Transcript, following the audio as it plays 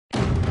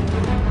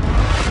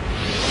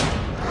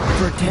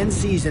For 10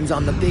 seasons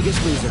on The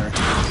Biggest Loser,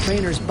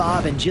 trainers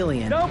Bob and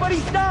Jillian Nobody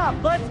stop!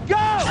 Let's go!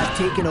 have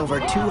taken over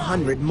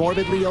 200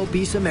 morbidly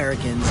obese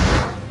Americans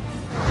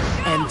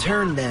and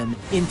turned them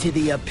into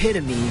the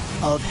epitome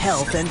of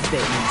health and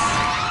fitness.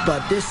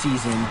 But this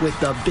season, with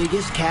the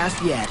biggest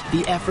cast yet,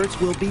 the efforts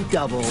will be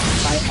doubled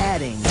by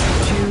adding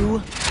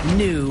 2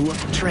 new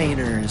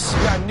trainers.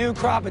 We got a new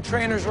crop of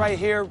trainers right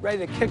here,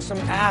 ready to kick some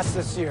ass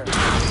this year.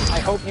 I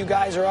hope you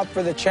guys are up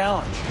for the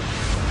challenge.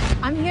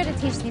 I'm here to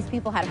teach these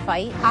people how to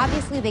fight.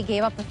 Obviously, they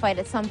gave up the fight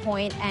at some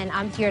point, and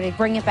I'm here to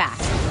bring it back.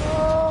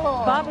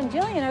 Bob and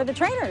Jillian are the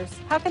trainers.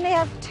 How can they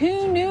have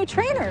 2 new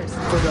trainers?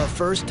 For the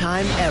first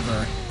time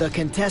ever, the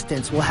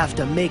contestants will have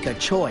to make a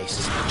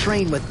choice.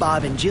 Train with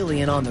Bob and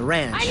Jillian on the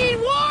ranch. I need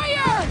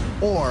warrior!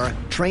 Or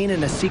train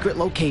in a secret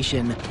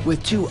location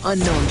with 2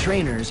 unknown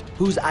trainers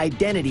whose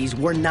identities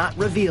were not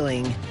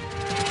revealing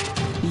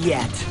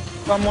yet.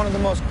 I'm one of the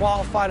most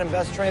qualified and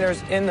best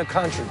trainers in the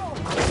country.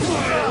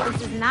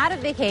 This is not a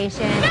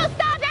vacation. No,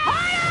 stop it!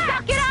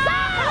 Suck it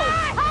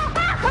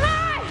up! Come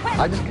on!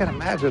 I just can't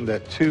imagine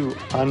that 2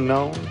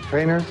 unknown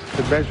trainers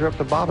could measure up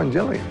to Bob and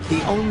Jillian.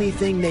 The only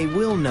thing they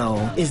will know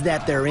is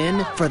that they're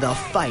in for the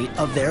fight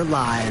of their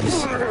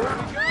lives.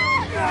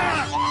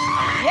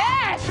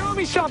 Yes! Show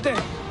me something!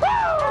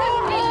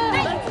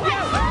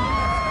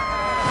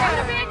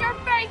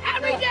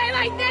 Every day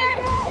like this!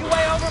 You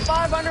weigh over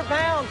 500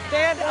 pounds.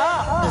 Stand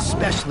up.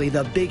 Especially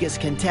the biggest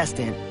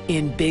contestant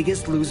in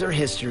Biggest Loser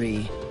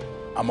history.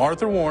 I'm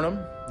Arthur Warnham.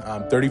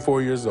 I'm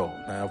 34 years old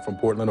now, from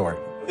Portland,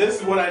 Oregon.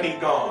 This is what I need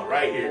gone,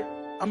 right here.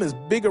 I'm as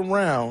big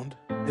around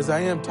as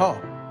I am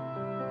tall.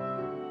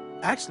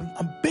 Actually,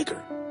 I'm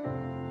bigger.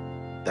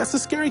 That's a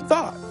scary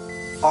thought.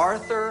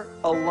 Arthur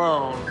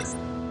alone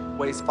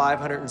weighs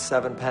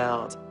 507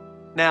 pounds.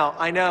 Now,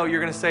 I know you're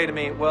going to say to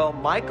me, well,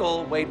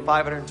 Michael weighed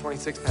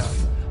 526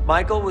 pounds.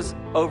 Michael was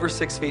over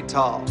 6 feet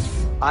tall.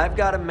 I've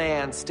got a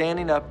man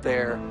standing up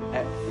there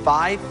at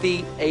 5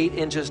 feet 8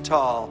 inches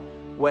tall,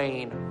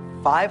 weighing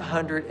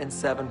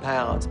 507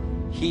 pounds.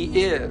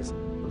 He is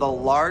the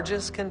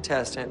largest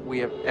contestant we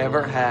have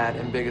ever had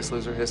in Biggest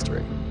Loser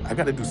history. I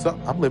got to do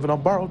something. I'm living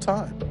on borrowed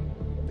time.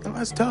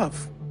 That's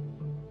tough.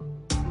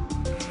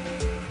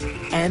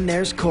 And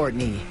there's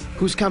Courtney,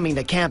 who's coming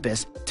to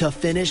campus to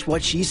finish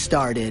what she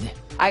started.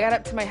 I got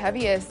up to my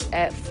heaviest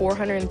at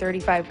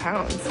 435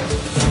 pounds.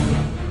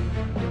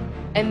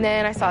 And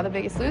then I saw The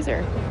Biggest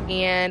Loser.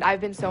 And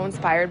I've been so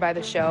inspired by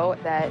the show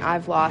that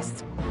I've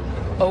lost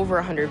over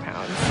 100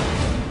 pounds.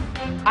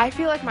 I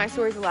feel like my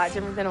story is a lot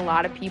different than a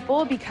lot of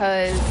people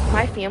because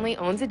my family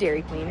owns a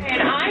Dairy Queen.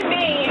 And I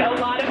made a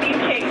lot of these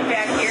cakes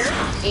back here.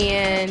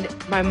 And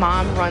my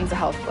mom runs a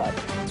health club.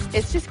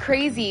 It's just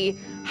crazy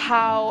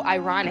how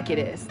ironic it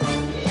is.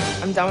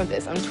 I'm done with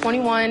this. I'm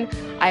 21.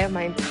 I have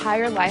my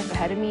entire life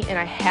ahead of me, and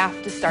I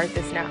have to start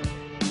this now.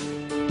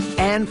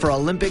 And for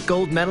Olympic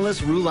gold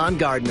medalist Rulon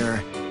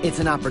Gardner, it's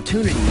an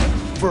opportunity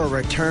for a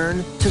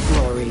return to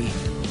glory.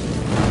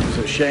 It's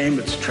a shame,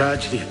 it's a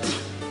tragedy,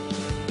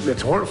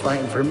 it's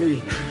horrifying for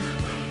me.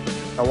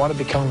 I want to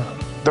become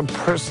the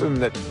person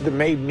that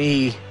made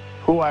me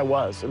who I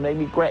was. It made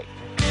me great.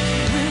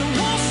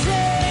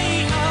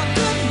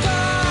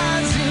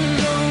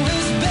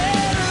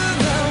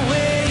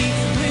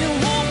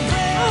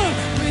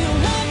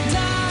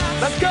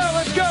 Let's go,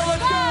 let's go, let's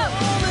go!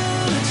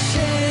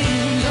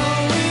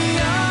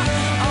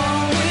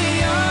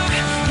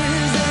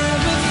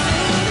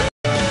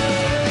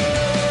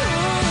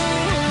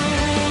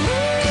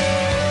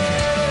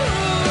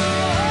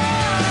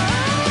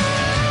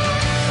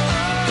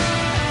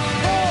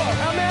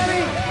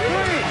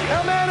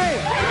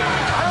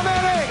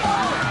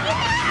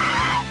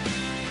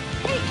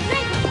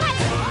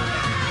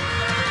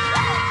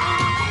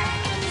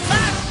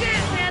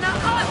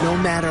 No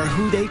matter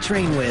who they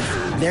train with,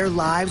 their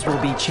lives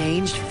will be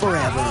changed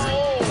forever.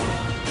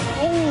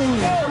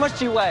 How much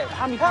do you weigh?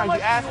 How many times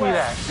you asked me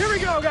that? Here we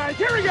go, guys,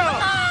 here we go!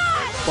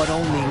 But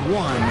only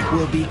one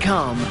will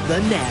become the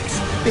next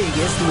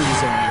Biggest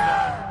Loser.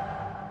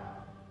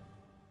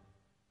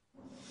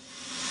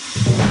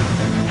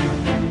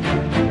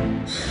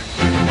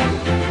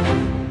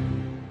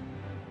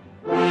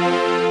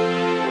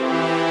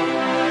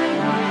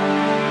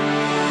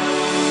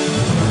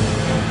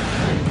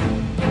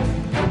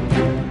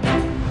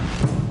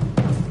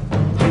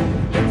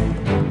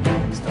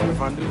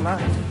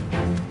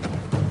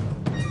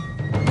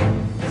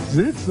 This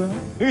is it, son.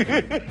 This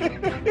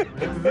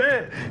is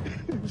it.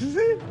 This is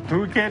it.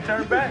 We can't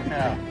turn back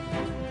now.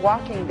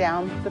 Walking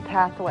down the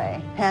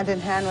pathway, hand in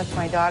hand with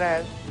my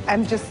daughter,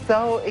 I'm just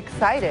so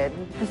excited.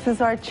 This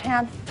is our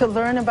chance to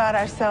learn about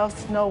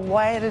ourselves, to know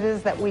why it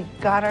is that we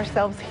got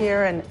ourselves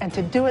here, and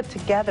to do it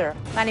together.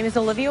 My name is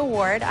Olivia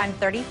Ward. I'm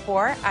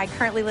 34. I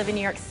currently live in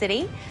New York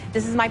City.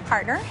 This is my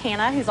partner,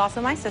 Hannah, who's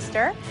also my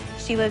sister.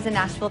 She lives in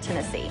Nashville,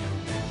 Tennessee.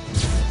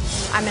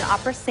 I'm an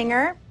opera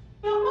singer.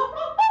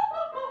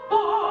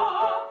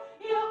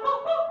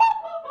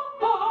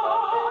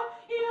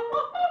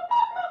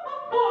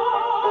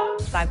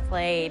 I've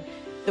played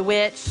the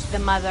witch, the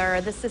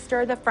mother, the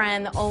sister, the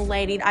friend, the old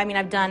lady. I mean,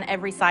 I've done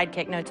every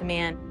sidekick known to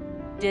man.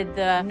 did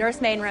the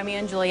nursemaid in Romeo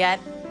and Juliet.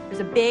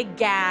 There's a big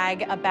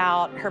gag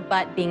about her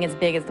butt being as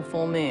big as the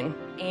full moon.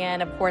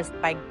 And of course,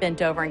 I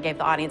bent over and gave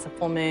the audience a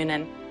full moon,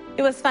 and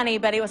it was funny,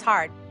 but it was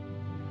hard.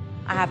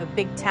 I have a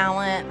big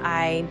talent,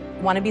 I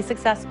want to be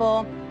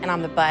successful, and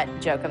I'm the butt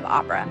joke of the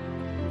opera.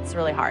 It's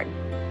really hard.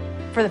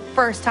 For the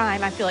first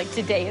time, I feel like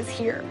today is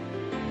here.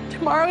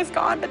 Tomorrow is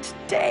gone, but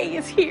today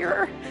is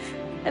here.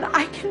 And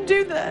I can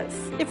do this.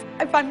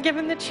 If I'm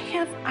given the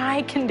chance,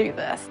 I can do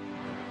this.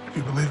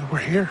 You believe that we're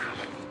here?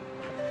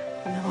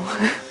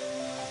 No.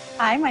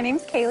 Hi, my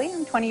name's Kaylee.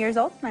 I'm 20 years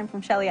old, and I'm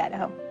from Shelley,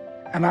 Idaho.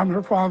 And I'm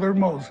her father,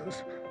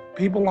 Moses.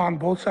 People on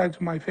both sides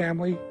of my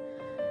family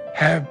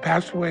have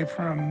passed away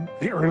from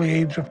the early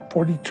age of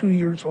 42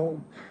 years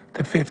old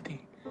to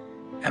 50.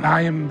 And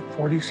I am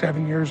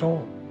 47 years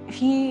old. If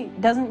he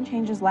doesn't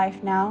change his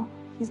life now,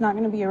 he's not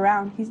going to be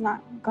around. He's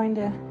not going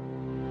to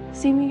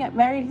see me get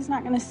married. He's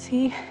not going to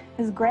see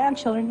his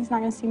grandchildren. He's not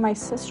going to see my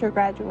sister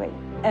graduate.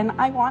 And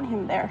I want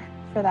him there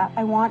for that.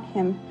 I want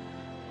him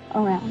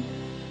around.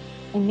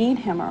 I need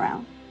him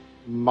around.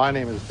 My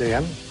name is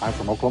Dan. I'm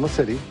from Oklahoma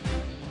City.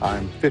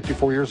 I'm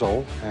 54 years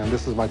old, and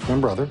this is my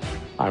twin brother.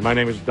 Hi, my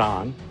name is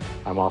Don.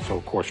 I'm also,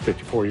 of course,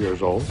 54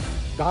 years old.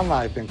 Don and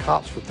I have been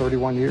cops for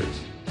 31 years.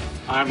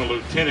 I'm a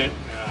lieutenant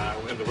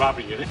in the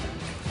robbery unit.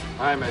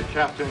 I'm a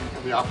captain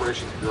of the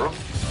Operations Bureau.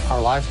 Our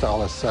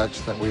lifestyle is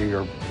such that we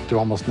do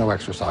almost no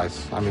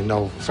exercise. I mean,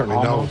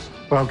 certainly no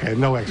exercise.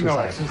 No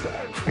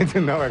exercise. We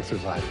do no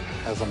exercise.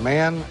 As a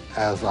man,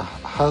 as a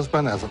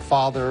husband, as a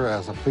father,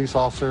 as a police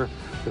officer,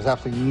 there's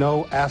absolutely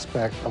no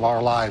aspect of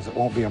our lives that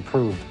won't be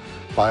improved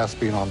by us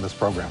being on this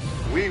program.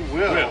 We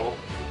will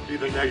be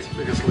the next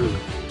Biggest Loser.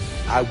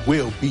 I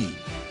will be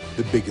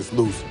the Biggest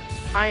Loser.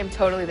 I am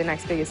totally the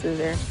next Biggest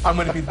Loser. I'm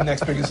going to be the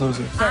next Biggest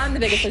Loser. I'm the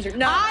Biggest Loser.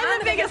 No, I'm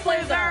the Biggest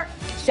Loser.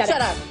 Shut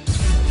up.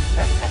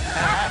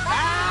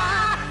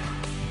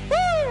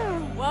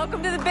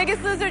 Welcome to the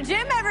Biggest Loser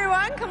gym,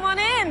 everyone. Come on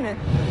in.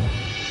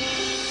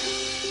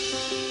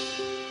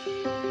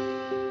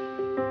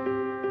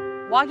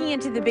 Walking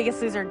into the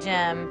Biggest Loser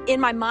gym,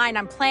 in my mind,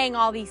 I'm playing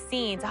all these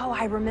scenes. Oh,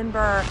 I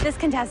remember this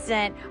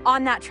contestant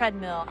on that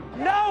treadmill.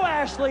 No,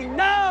 Ashley,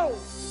 no!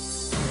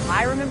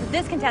 I remember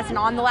this contestant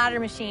on the ladder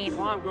machine.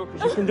 Come on, girl,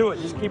 because you can do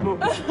it. Just keep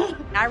moving.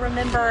 I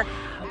remember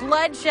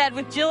bloodshed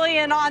with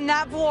Jillian on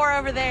that floor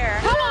over there.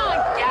 Come on,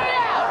 get it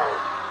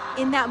out!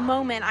 In that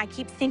moment, I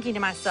keep thinking to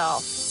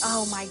myself,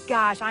 oh my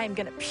gosh, I am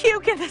gonna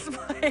puke in this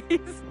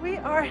place. We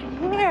are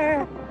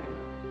here.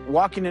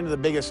 Walking into the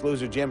Biggest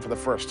Loser gym for the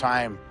first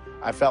time,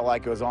 I felt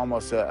like it was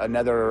almost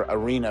another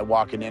arena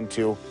walking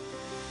into,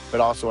 but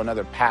also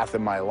another path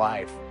in my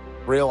life.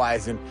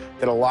 Realizing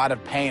that a lot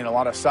of pain, a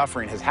lot of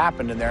suffering has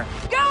happened in there.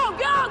 Go,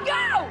 go,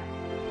 go!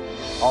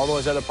 All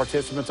those other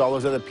participants, all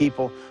those other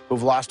people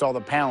who've lost all the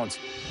pounds.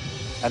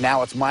 And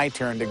now it's my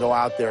turn to go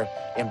out there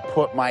and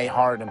put my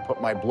heart and put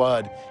my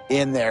blood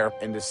in there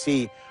and to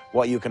see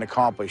what you can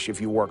accomplish if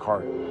you work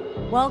hard.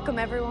 Welcome,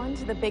 everyone,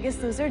 to the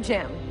Biggest Loser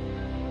gym.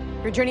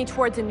 Your journey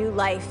towards a new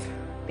life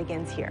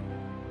begins here.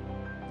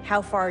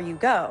 How far you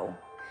go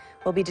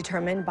will be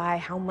determined by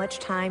how much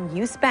time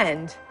you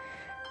spend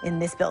in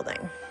this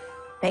building.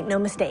 Make no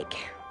mistake,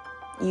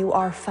 you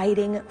are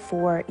fighting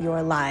for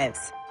your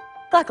lives.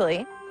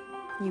 Luckily,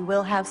 you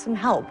will have some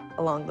help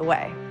along the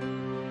way.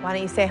 Why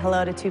don't you say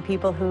hello to two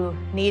people who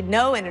need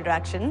no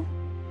introduction?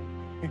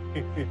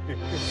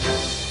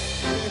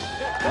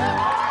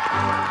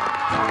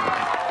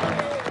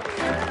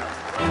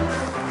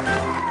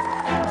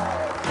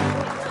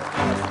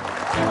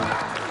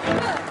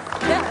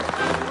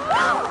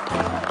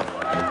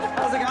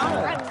 How's it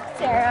going?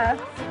 Sarah.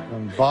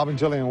 When Bob and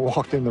Jillian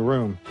walked in the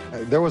room,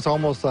 there was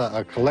almost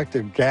a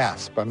collective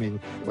gasp. I mean,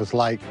 it was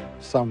like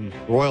some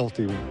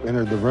royalty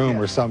entered the room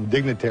or some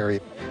dignitary.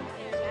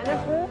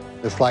 Jennifer?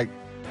 It's like,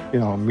 you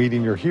know,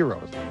 meeting your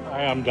heroes.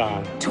 Hi, I'm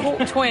Don.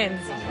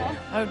 Twins.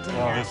 Oh, dear.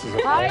 Oh, this is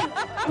a Hi,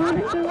 nice to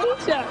meet you.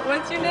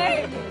 What's your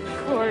name?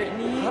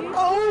 Courtney.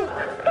 Oh!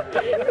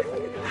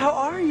 How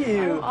are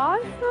you?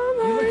 Awesome.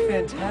 You look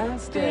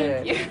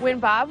fantastic. When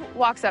Bob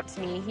walks up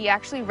to me, he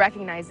actually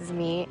recognizes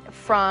me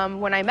from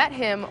when I met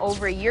him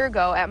over a year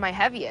ago at my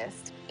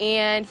heaviest.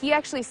 And he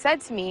actually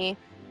said to me,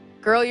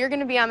 girl, you're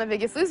going to be on The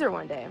Biggest Loser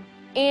one day.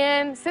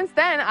 And since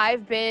then,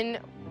 I've been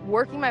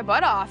working my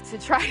butt off to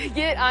try to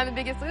get on The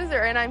Biggest Loser,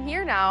 and I'm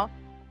here now.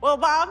 Well,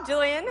 Bob,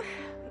 Jillian,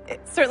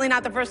 it's certainly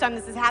not the first time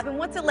this has happened.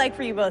 What's it like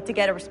for you both to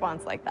get a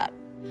response like that?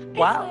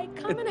 Wow.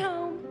 It's like coming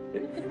home.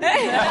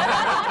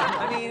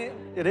 I mean,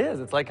 it is.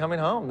 It's like coming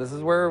home. This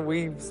is where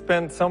we've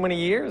spent so many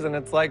years, and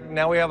it's like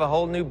now we have a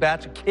whole new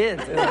batch of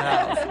kids in the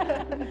house.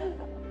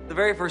 The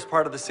very first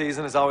part of the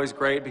season is always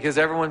great because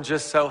everyone's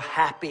just so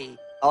happy.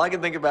 All I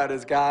can think about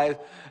is, guys,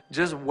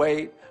 just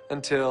wait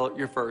until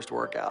your first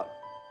workout.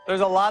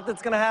 There's a lot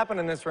that's going to happen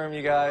in this room,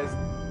 you guys.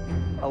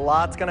 A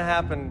lot's going to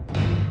happen.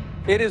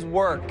 It is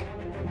work.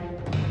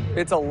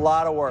 It's a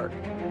lot of work.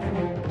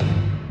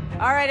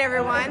 All right,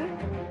 everyone.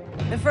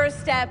 The first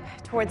step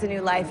towards a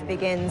new life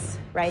begins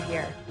right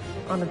here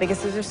on the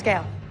Biggest Loser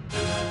scale.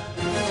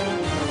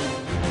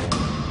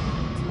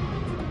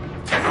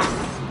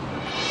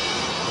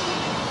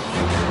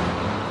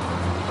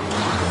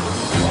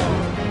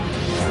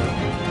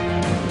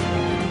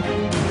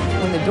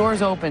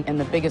 doors opened and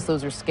the Biggest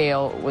Loser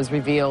scale was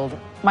revealed,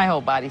 my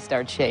whole body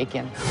started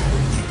shaking.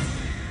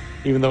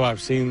 Even though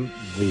I've seen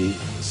the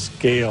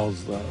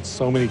scales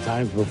so many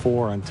times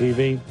before on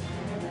TV,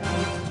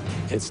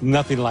 it's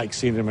nothing like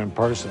seeing them in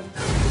person.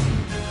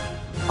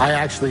 I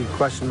actually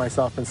questioned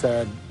myself and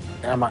said,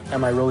 am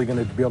I really going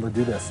to be able to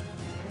do this?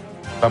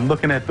 I'm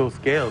looking at those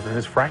scales and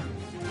it's frightening.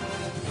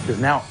 Because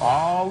now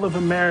all of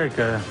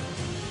America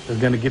is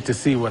going to get to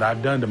see what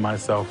I've done to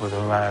myself for the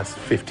last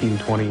 15,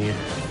 20 years.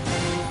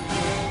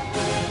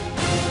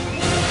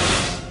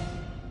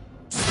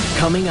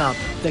 Coming up,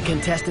 the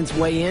contestants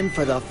weigh in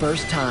for the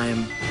first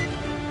time.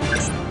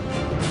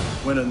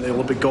 Winning the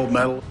Olympic gold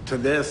medal to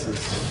this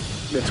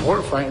it's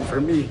horrifying for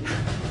me.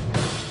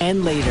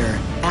 And later,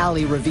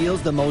 Allie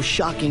reveals the most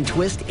shocking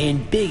twist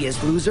in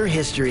Biggest Loser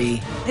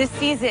history. This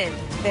season,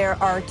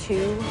 there are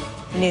 2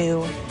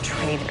 new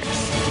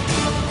trainers.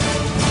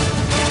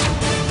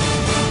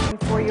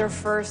 For your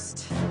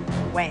first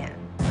weigh-in.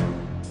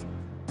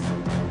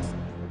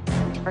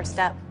 First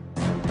up,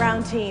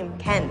 Brown team,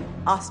 Ken,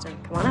 Austin,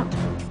 come on up.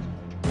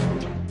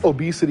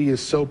 Obesity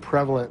is so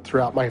prevalent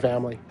throughout my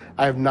family.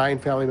 I have 9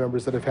 family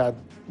members that have had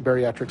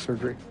bariatric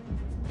surgery.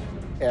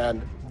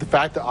 And the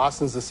fact that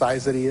Austin's the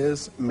size that he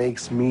is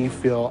makes me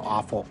feel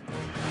awful.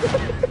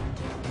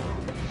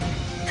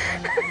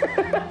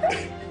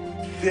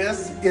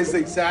 This is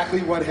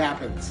exactly what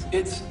happens.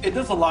 It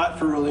does a lot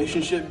for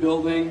relationship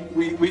building.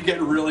 We get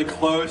really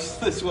close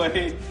this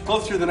way,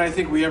 closer than I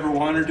think we ever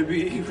wanted to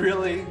be,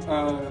 really.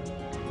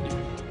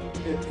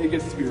 It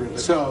gets to be really.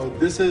 So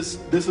this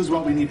is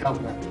what we need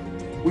help with.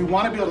 We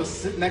want to be able to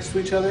sit next to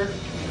each other,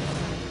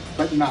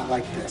 but not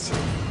like this.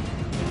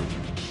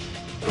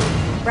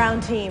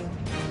 Brown team,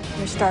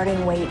 your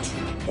starting weight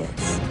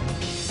is.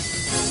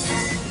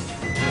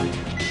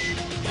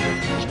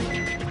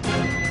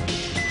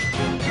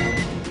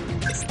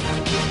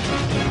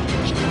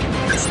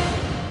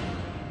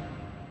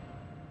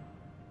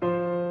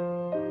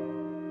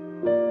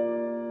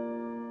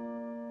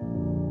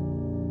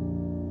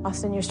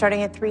 Austin, you're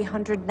starting at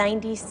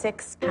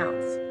 396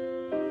 pounds.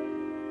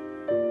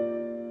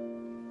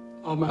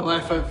 All my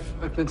life,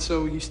 I've been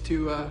so used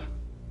to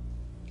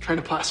trying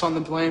to pass on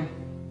the blame.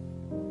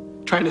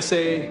 Trying to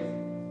say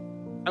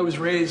I was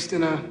raised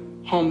in a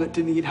home that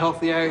didn't eat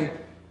healthy. I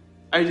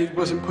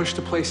wasn't pushed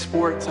to play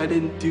sports. I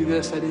didn't do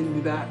this, I didn't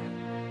do that.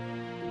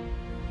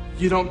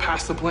 You don't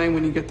pass the blame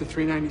when you get to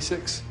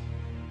 396.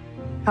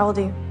 How old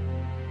are you?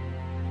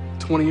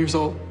 20 years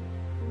old.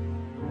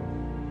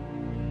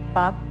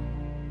 Bob?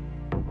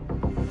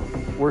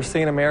 We're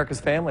seeing America's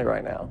family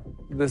right now.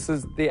 This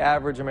is the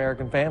average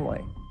American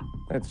family.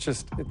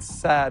 It's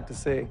sad to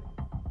see.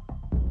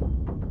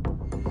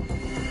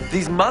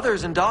 These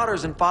mothers and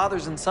daughters and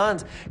fathers and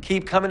sons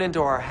keep coming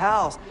into our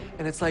house,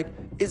 and it's like,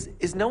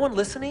 is no one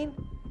listening?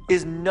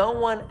 Is no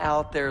one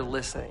out there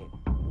listening?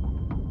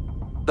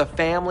 The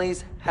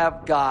families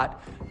have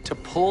got to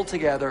pull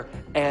together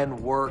and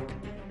work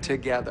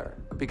together.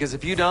 Because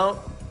if you don't,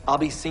 I'll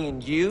be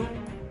seeing you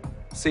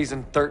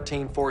season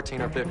 13,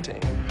 14, or 15.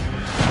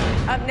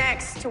 Up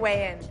next to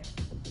weigh in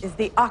is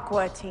the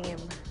Aqua team.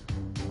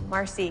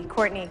 Marcy,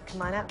 Courtney,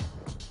 come on up.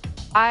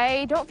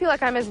 I don't feel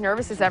like I'm as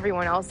nervous as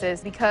everyone else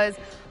is because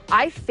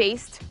I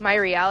faced my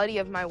reality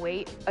of my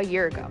weight a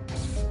year ago.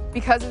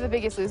 Because of The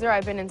Biggest Loser,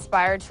 I've been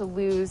inspired to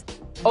lose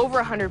over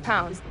 100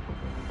 pounds.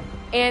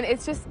 And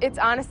it's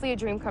honestly a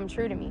dream come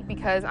true to me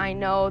because I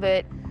know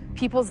that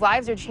people's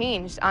lives are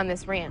changed on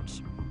this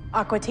ranch.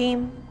 Aqua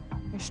team,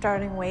 your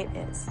starting weight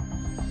is.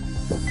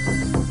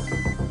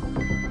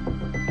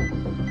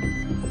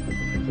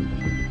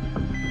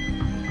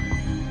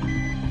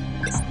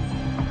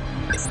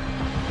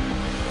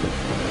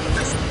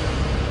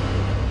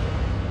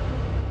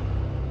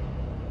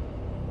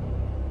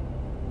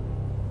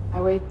 I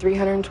weighed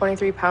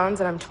 323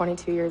 pounds and I'm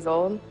 22 years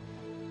old.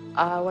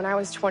 When I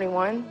was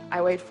 21,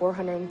 I weighed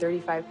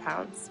 435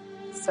 pounds.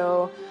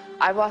 So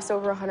I've lost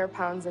over 100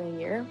 pounds in a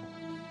year.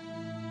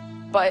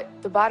 But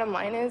the bottom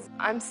line is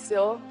I'm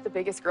still the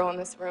biggest girl in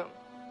this room.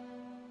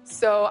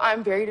 So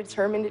I'm very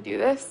determined to do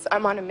this.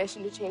 I'm on a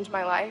mission to change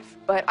my life,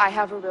 but I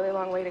have a really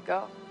long way to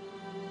go.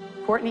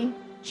 Courtney,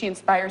 she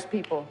inspires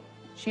people.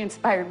 She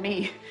inspired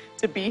me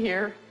to be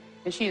here,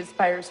 and she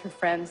inspires her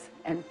friends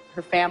and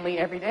her family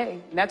every day.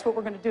 And that's what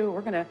we're going to do.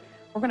 We're going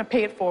to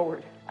pay it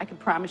forward. I can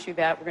promise you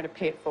that. We're going to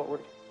pay it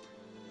forward.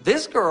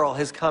 This girl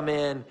has come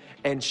in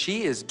and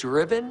she is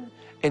driven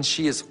and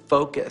she is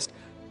focused.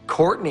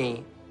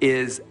 Courtney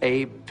is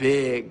a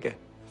big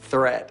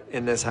threat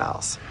in this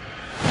house.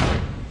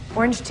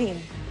 Orange team,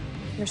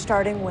 your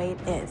starting weight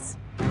is.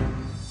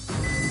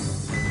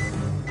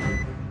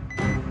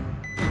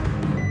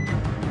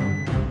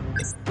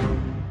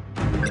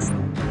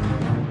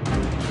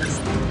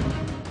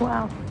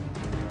 Wow.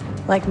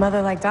 Like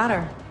mother, like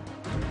daughter.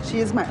 She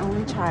is my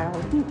only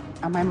child.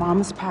 My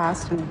mom's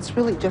passed, and it's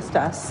really just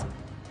us.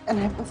 And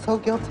I feel so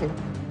guilty.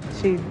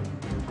 She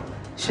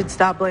should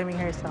stop blaming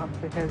herself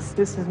because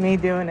this is me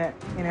doing it,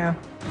 you know?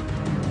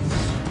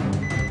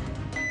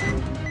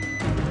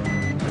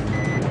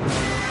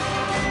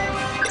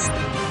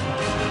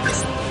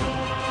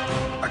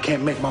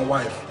 can't make my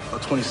wife a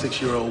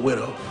 26-year-old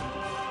widow.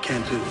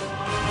 Can't do.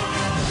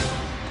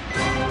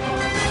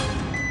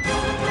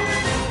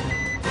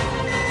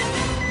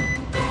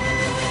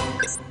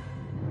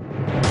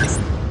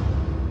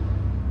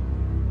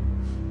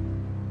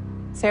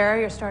 Sarah,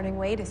 your starting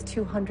weight is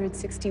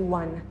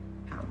 261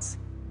 pounds.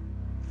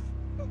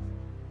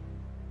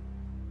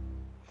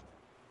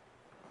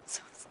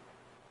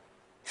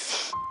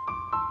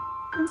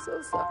 I'm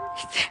so sorry,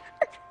 Sarah.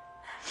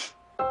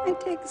 I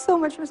take so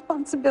much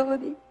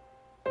responsibility.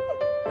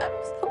 I'm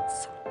so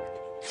sorry.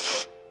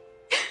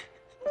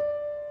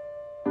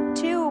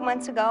 2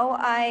 months ago,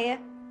 I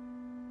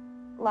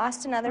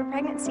lost another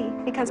pregnancy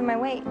because of my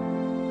weight.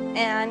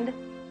 And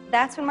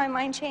that's when my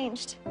mind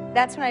changed.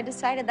 That's when I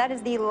decided that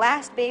is the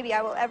last baby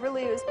I will ever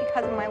lose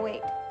because of my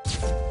weight.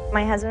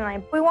 My husband and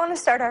I, we want to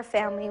start our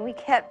family. We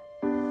kept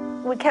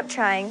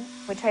trying.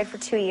 We tried for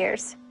 2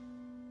 years.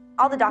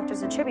 All the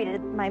doctors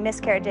attributed my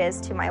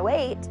miscarriages to my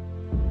weight.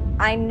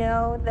 I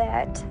know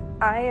that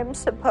I am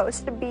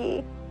supposed to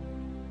be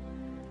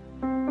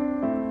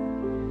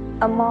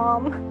a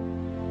mom.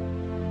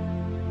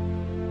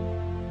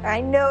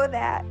 I know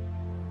that.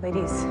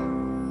 Ladies,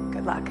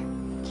 good luck.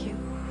 Thank you.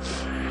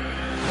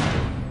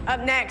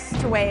 Up next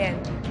to weigh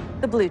in,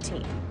 the blue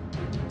team.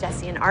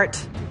 Jesse and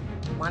Art,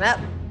 come on up.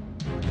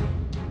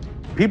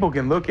 People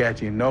can look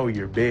at you and know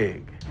you're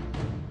big,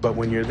 but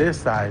when you're this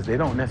size, they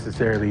don't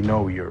necessarily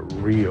know your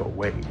real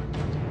weight.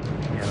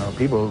 You know,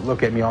 people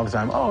look at me all the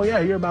time, oh yeah,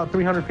 you're about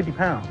 350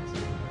 pounds.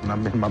 And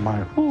I'm in my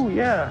mind, ooh,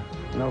 yeah,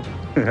 no,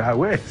 I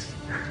wish.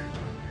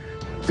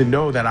 To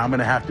know that I'm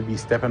gonna have to be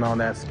stepping on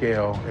that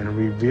scale and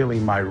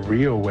revealing my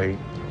real weight,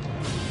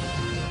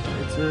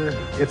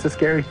 it's a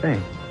scary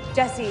thing.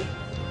 Jesse,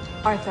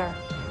 Arthur,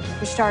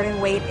 your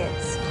starting weight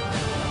is?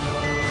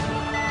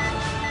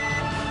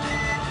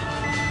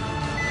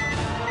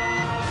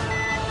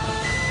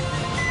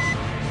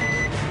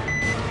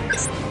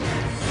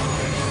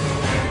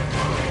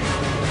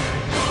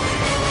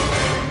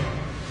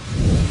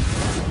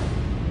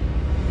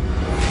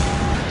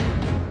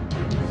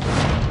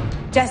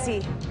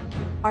 Jesse,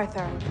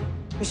 Arthur,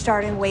 your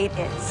starting weight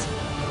is?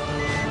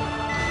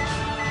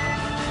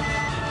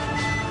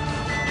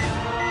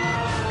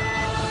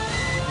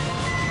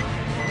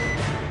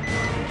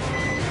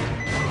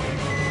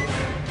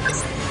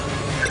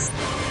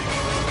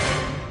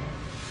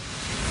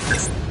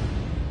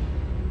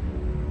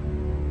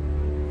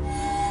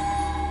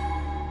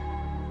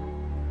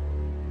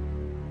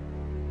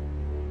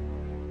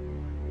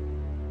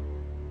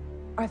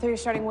 Arthur, your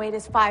starting weight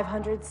is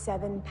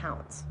 507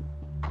 pounds.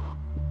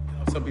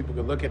 Some people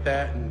could look at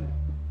that and,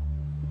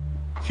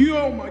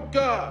 oh my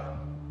God.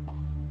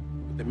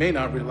 But they may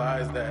not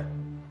realize that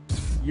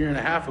a year and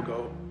a half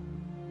ago,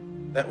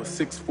 that was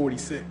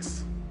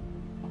 646.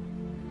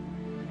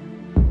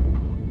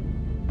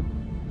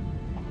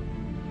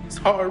 It's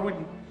hard when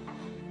you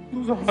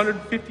lose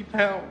 150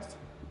 pounds.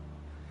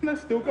 And I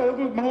still gotta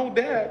lose my whole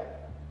dad.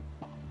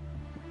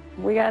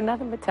 We got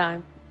nothing but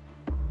time.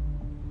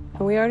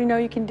 And we already know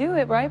you can do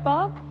it, right,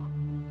 Bob?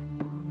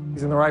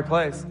 He's in the right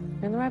place.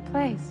 You're in the right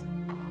place.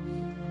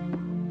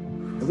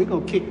 And we're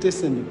gonna kick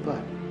this in the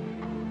butt.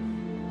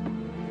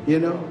 You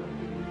know?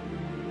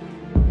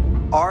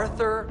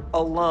 Arthur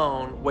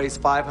alone weighs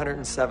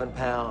 507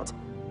 pounds.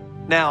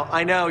 Now,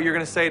 I know you're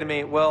gonna say to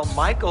me, well,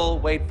 Michael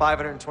weighed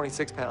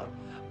 526 pounds.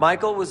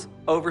 Michael was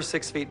over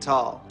 6 feet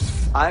tall.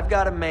 I've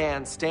got a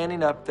man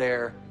standing up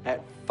there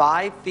at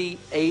 5 feet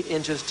 8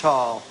 inches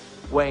tall,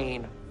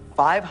 weighing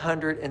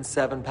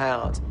 507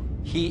 pounds.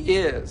 He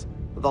is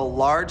the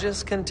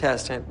largest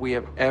contestant we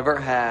have ever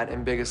had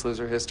in Biggest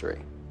Loser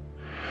history.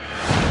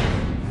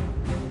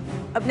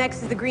 Up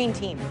next is the green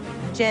team.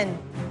 Jen,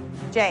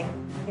 Jay,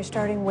 your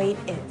starting weight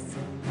is?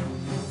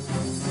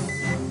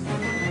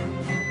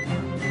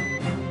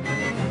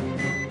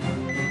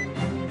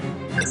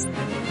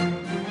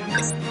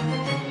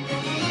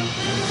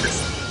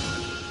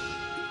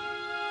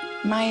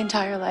 My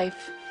entire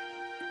life,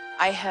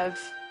 I have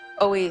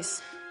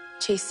always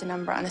chased a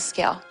number on a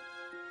scale.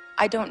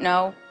 I don't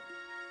know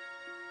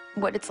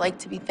what it's like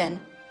to be thin.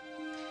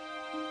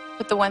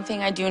 But the one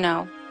thing I do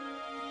know,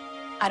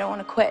 I don't want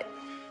to quit.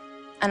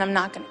 And I'm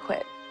not going to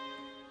quit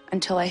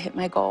until I hit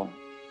my goal.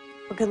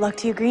 Well, good luck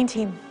to you, green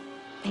team.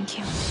 Thank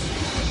you.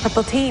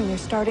 Purple team, your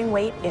starting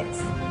weight is?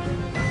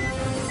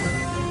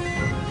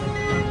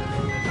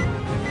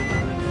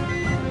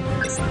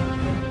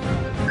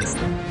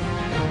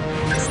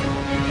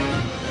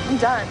 I'm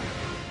done.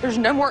 There's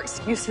no more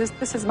excuses.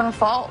 This is my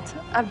fault.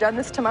 I've done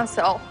this to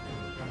myself.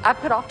 I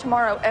put off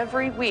tomorrow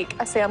every week.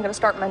 I say I'm going to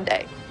start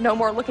Monday. No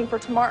more looking for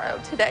tomorrow.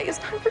 Today is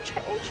time for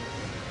change.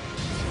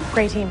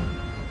 Gray team,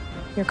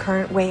 your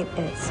current weight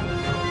is?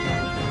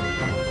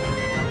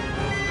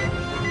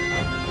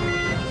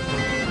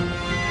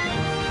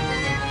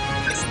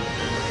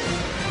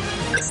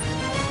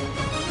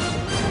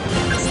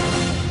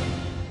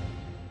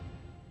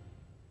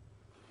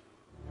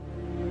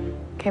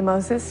 Okay,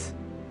 Moses,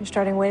 your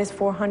starting weight is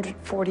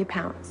 440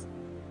 pounds.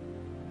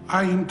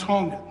 I am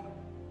Tongan.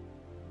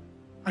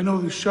 I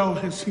know the show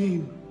has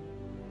seen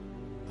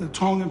the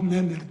Tongan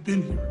men that have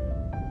been here.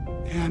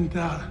 And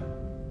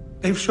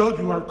they've showed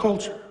you our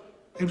culture.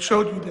 They've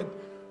showed you that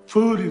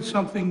food is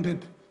something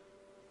that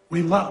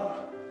we love,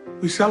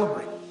 we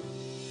celebrate.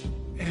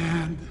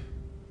 And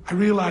I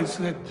realized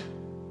that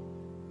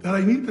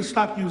I need to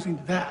stop using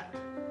that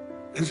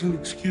as an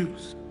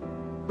excuse.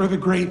 We're the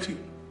gray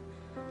team.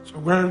 So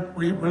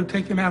we're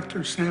taking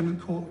after Sam and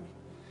Coley.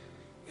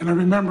 And I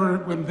remember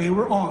when they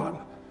were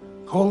on,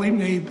 Coley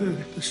made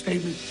the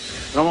statement.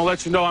 And I'm gonna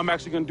let you know I'm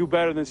actually gonna do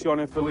better than Sean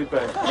and Felipe. I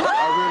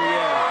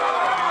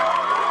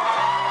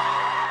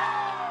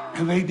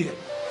And they did.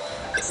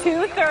 230,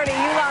 you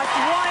lost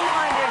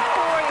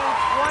 140,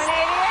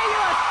 188, you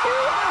lost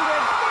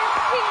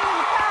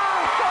 215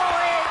 pounds,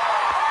 Coley.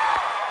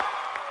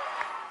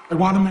 I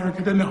want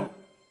America to know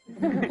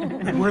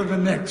that we're the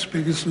next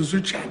Biggest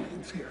Loser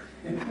champions here.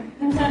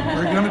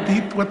 We're gonna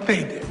beat what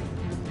they did.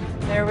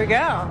 There we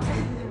go.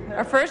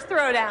 Our first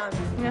throwdown.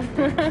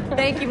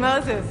 Thank you,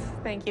 Moses.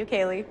 Thank you,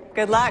 Kaylee.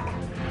 Good luck.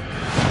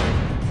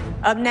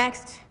 Up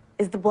next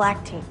is the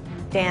black team.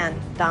 Dan,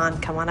 Don,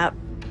 come on up.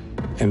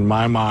 In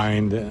my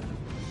mind,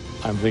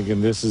 I'm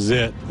thinking this is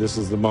it. This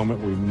is the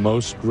moment we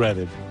most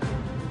dreaded.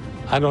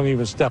 I don't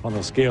even step on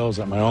the scales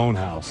at my own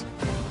house,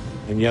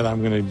 and yet I'm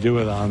going to do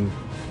it on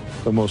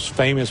the most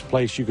famous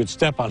place you could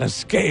step on a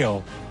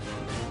scale.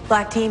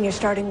 Black team, your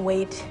starting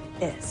weight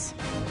is...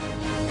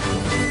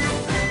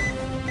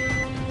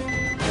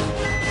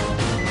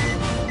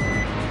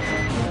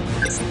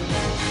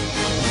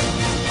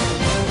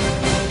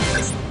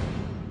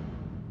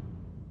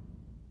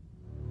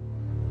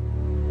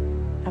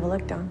 Have a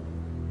look, Don.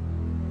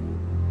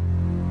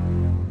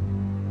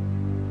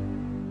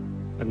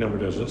 It never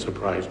doesn't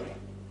surprise me.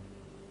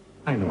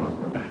 I know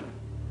I'm bad.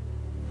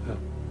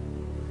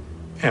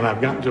 And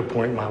I've gotten to a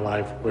point in my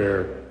life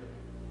where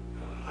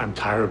I'm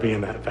tired of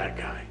being that fat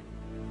guy.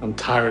 I'm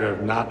tired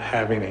of not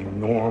having a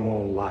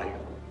normal life.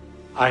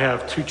 I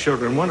have 2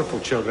 children, wonderful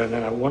children,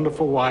 and a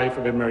wonderful wife.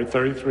 I've been married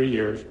 33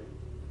 years.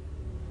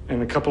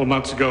 And a couple of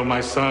months ago,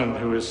 my son,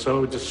 who is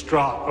so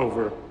distraught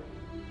over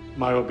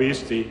my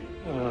obesity,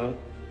 a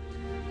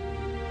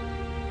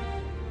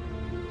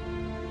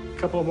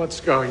couple of months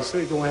ago, he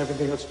said he don't have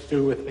anything else to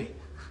do with me.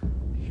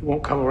 He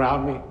won't come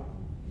around me.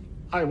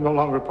 I'm no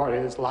longer part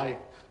of his life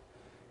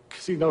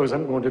because he knows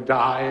I'm going to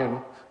die. And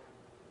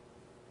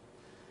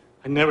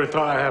I never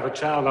thought I'd have a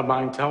child of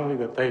mine tell me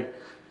that they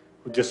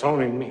were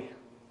disowning me.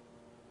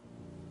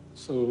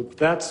 So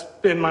that's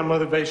been my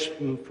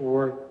motivation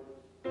for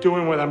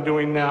doing what I'm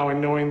doing now, and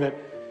knowing that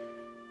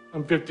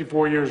I'm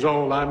 54 years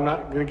old. I'm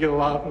not going to get a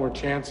lot more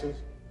chances.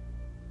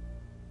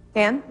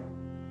 Dan?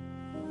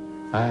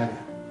 I'm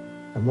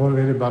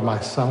motivated by my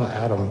son,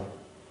 Adam,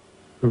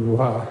 who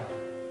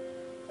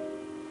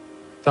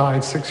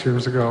died 6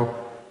 years ago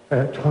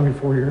at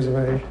 24 years of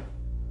age.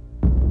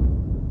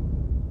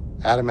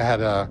 Adam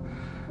had a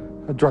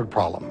drug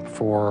problem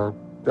for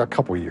a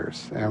couple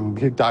years, and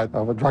he died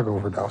of a drug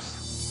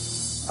overdose.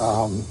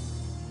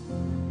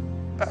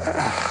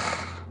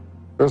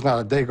 There's not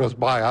a day goes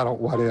by I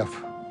don't what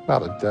if.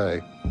 Not a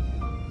day.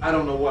 I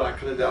don't know what I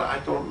could have done. I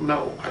don't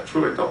know. I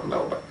truly don't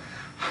know. But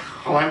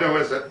all I know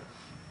is that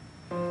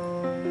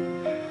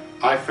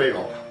I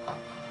failed.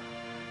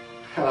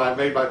 And I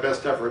made my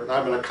best effort. And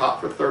I've been a cop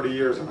for 30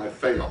 years and I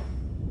failed.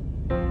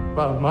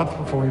 About a month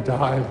before he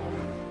died,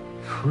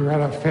 we were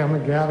at a family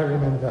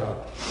gathering, and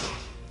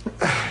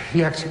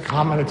he actually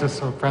commented to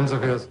some friends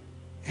of his,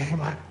 "Hey,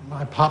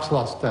 my pop's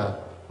lost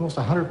almost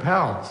 100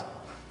 pounds.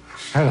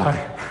 And I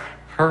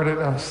heard it,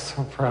 and I was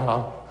so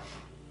proud.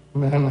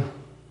 And then a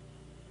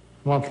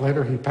month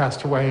later, he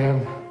passed away,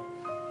 and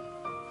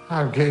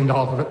I've gained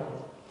all of it.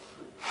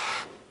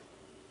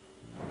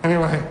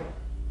 Anyway,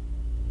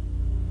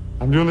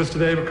 I'm doing this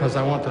today because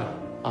I want to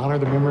honor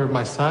the memory of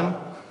my son,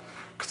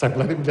 because I've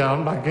let him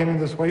down by gaining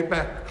this weight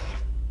back.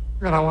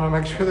 And I want to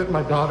make sure that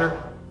my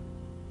daughter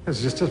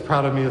is just as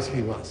proud of me as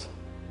he was.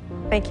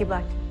 Thank you,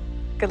 Black.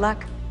 Good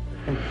luck.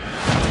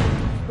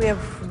 We have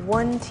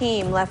one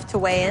team left to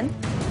weigh in.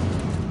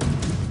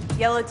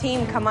 Yellow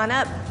team, come on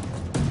up.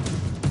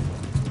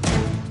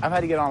 I've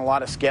had to get on a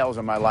lot of scales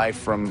in my life,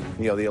 from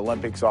the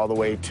Olympics all the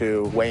way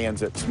to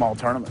weigh-ins at small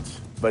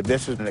tournaments. But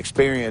this is an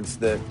experience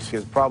that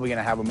is probably going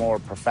to have a more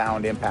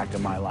profound impact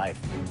in my life.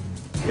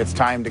 It's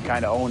time to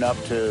kind of own up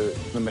to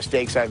the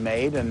mistakes I've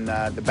made and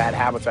the bad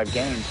habits I've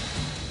gained.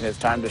 And it's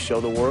time to show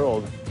the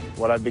world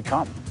what I've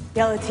become.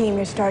 Yellow team,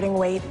 your starting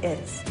weight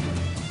is...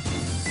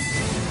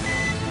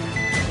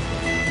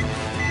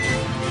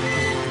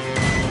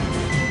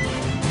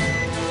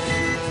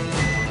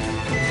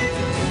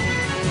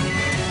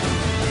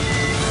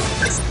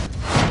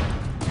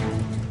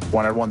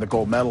 When I won the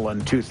gold medal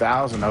in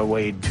 2000, I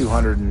weighed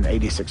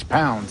 286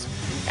 pounds.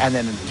 And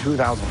then in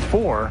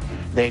 2004,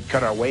 they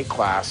cut our weight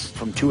class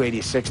from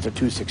 286 to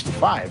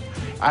 265.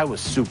 I was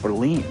super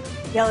lean.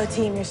 Yellow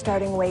team, your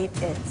starting weight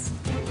is...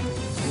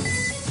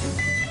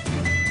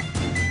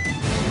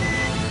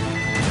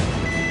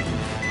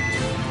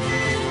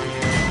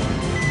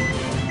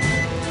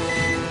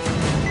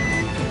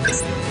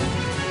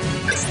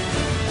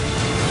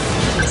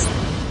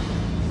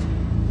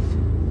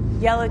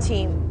 Yellow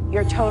team,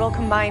 your total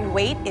combined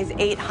weight is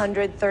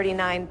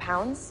 839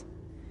 pounds.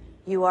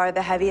 You are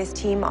the heaviest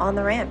team on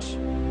the ranch.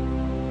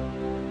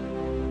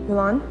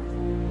 Milan?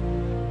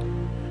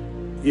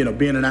 You know,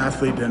 being an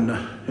athlete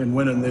and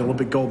winning the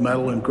Olympic gold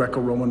medal in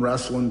Greco-Roman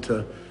wrestling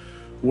to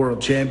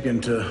world champion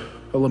to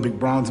Olympic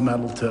bronze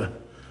medal to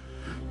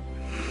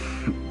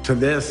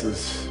this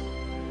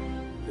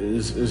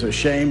is a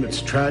shame.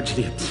 It's a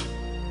tragedy.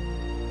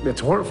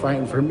 It's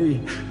horrifying for me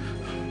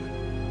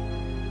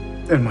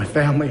and my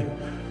family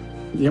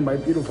and my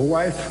beautiful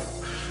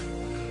wife.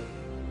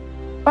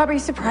 Bob, are you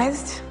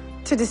surprised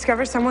to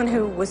discover someone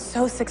who was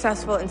so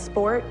successful in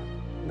sport?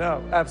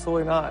 No,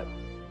 absolutely not.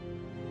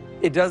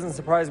 It doesn't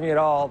surprise me at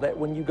all that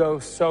when you go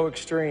so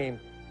extreme,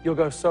 you'll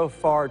go so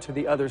far to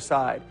the other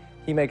side.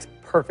 He makes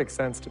perfect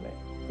sense to me.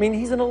 I mean,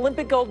 he's an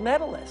Olympic gold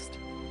medalist.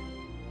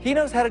 He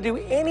knows how to do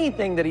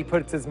anything that he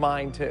puts his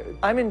mind to.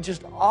 I'm in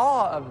just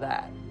awe of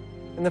that.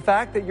 And the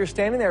fact that you're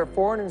standing there at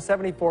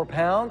 474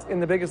 pounds in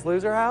the Biggest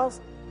Loser house,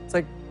 it's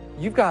like,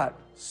 you've got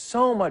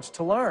so much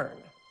to learn.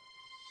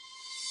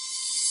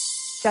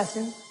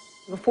 Justin,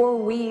 before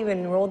we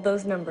even rolled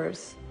those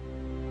numbers,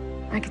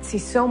 I could see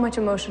so much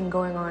emotion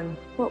going on.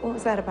 What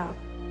was that about?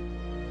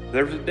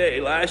 There was a day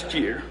last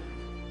year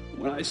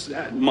when I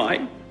sat in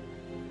my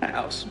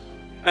house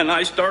and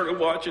I started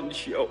watching the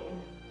show.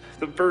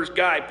 The first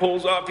guy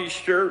pulls off his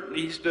shirt and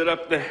he stood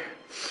up there.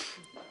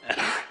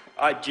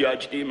 I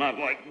judged him. I'm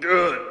like,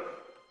 good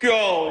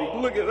golly,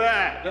 look at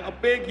that, how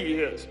big he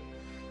is.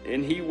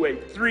 And he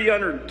weighed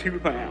 302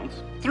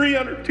 pounds.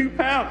 302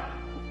 pounds.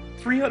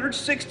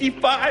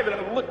 365, and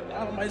I'm looking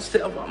down at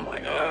myself, I'm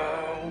like,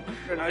 oh.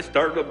 And I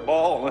started to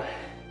bawl.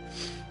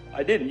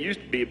 I didn't used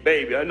to be a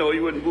baby, I know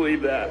you wouldn't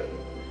believe that.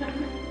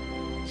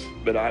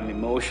 But I'm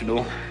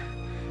emotional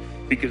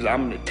because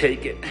I'm gonna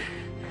take it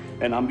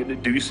and I'm gonna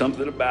do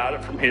something about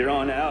it from here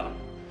on out.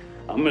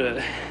 I'm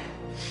gonna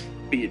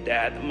be a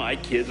dad that my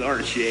kids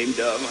aren't ashamed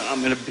of, and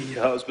I'm gonna be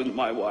a husband that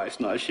my wife's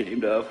not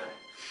ashamed of.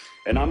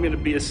 And I'm gonna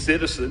be a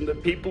citizen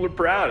that people are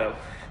proud of.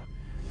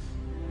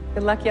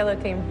 Good luck, Yellow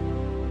team.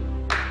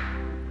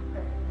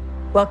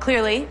 Well,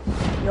 clearly,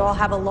 you all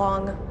have a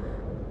long,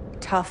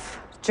 tough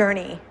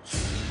journey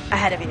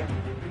ahead of you.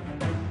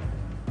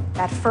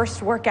 That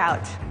first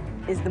workout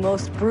is the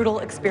most brutal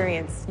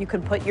experience you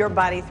could put your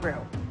body through.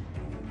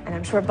 And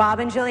I'm sure Bob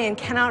and Jillian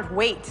cannot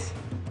wait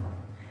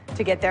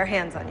to get their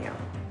hands on you.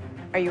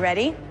 Are you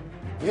ready?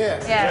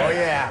 Yes. Yeah. Oh,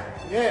 yeah.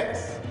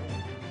 Yes.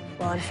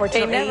 Well,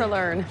 unfortunately, They never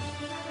learn.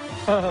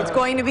 It's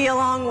going to be a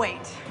long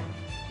wait.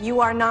 You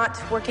are not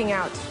working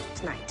out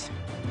tonight.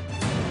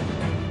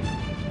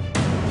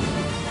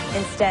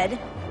 Instead,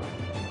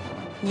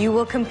 you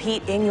will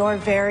compete in your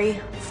very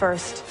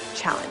first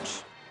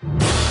challenge.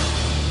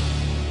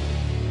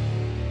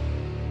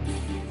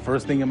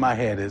 First thing in my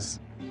head is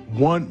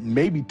one,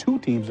 maybe two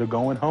teams are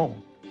going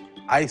home.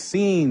 I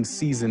seen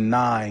season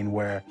 9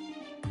 where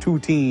 2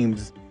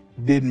 teams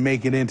didn't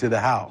make it into the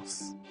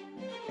house.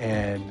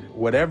 And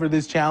whatever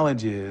this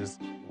challenge is,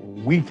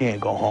 we can't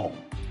go home.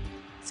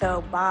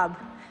 So, Bob,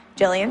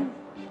 Jillian,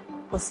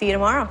 we'll see you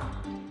tomorrow.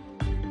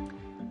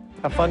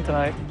 Have fun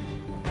tonight.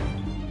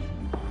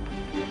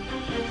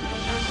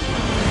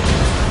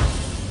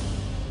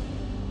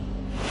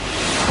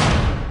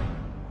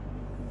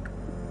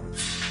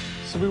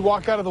 So we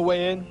walk out of the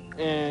weigh-in,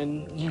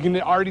 and you can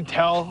already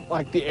tell,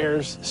 like, the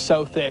air's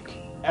so thick.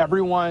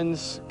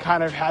 Everyone's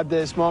kind of had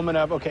this moment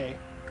of, okay,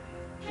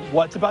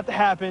 what's about to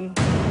happen?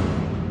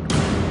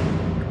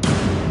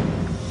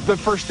 The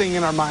first thing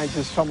in our minds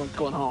is someone's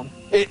going home.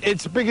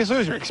 It's Biggest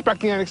Loser,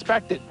 expecting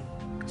unexpected.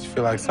 I just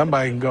feel like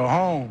somebody can go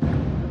home.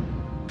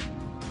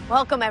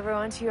 Welcome,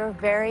 everyone, to your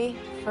very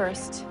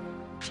first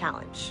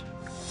challenge.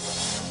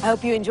 I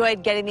hope you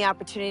enjoyed getting the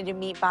opportunity to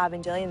meet Bob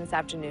and Jillian this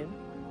afternoon,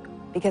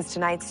 because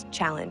tonight's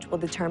challenge will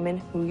determine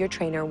who your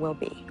trainer will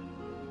be.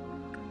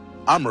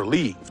 I'm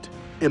relieved.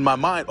 In my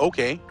mind,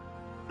 okay,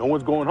 no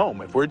one's going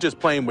home. If we're just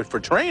playing for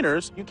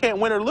trainers, you can't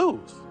win or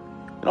lose.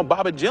 You know,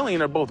 Bob and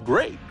Jillian are both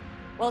great.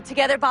 Well,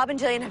 together, Bob and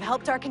Jillian have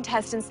helped our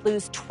contestants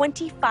lose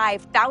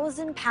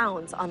 25,000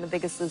 pounds on the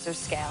Biggest Loser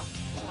scale.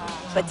 Wow.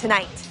 But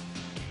tonight,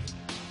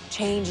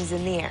 change is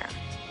in the air.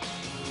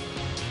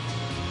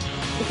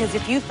 Because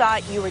if you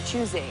thought you were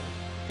choosing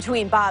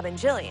between Bob and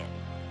Jillian,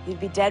 you'd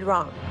be dead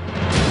wrong.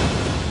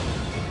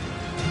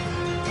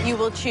 You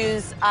will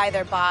choose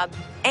either Bob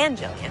and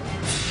Jillian,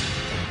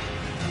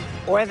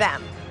 or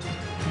them.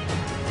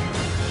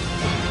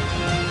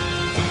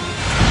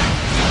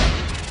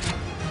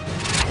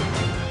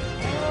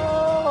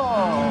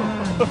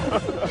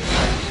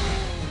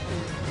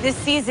 This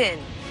season,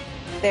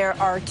 there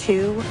are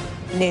 2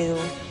 new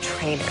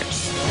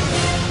trainers.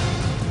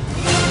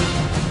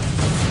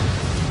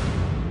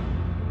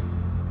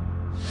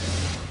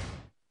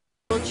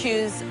 We'll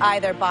choose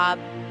either Bob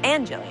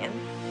and Jillian,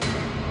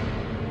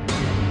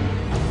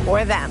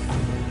 or them.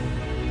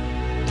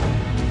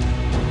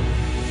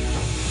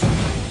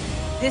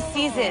 This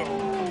season,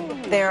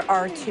 there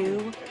are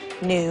 2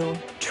 new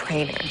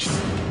trainers.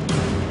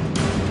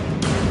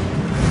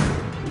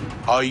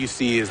 All you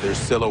see is their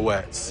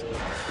silhouettes.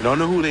 You don't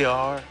know who they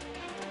are.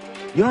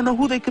 You don't know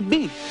who they could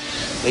be.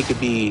 They could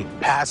be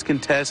past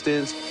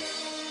contestants.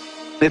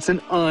 It's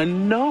an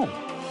unknown.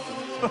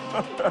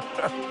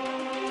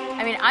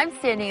 I mean, I'm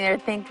standing there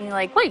thinking,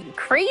 like, what, are you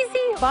crazy?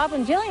 Bob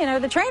and Jillian are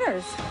the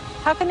trainers.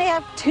 How can they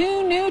have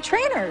 2 new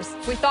trainers?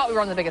 We thought we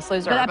were on The Biggest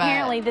Loser, But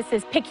apparently this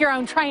is pick your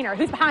own trainer.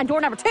 Who's behind door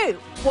number 2?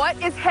 What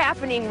is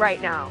happening right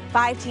now?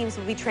 5 teams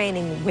will be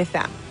training with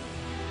them.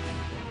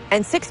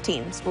 And 6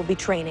 teams will be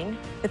training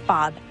with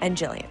Bob and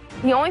Jillian.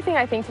 The only thing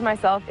I think to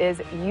myself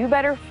is you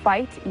better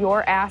fight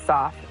your ass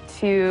off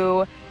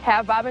to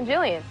have Bob and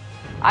Jillian.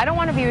 I don't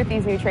want to be with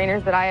these new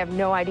trainers that I have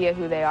no idea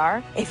who they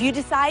are. If you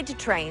decide to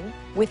train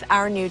with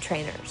our new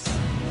trainers,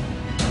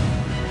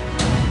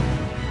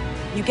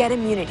 you get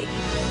immunity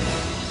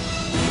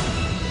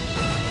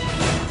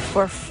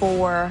for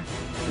 4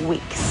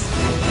 weeks.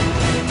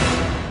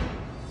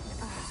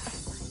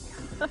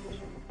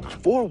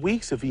 4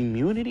 weeks of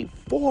immunity?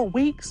 4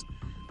 weeks?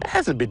 That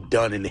hasn't been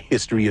done in the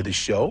history of the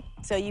show.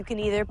 So you can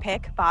either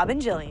pick Bob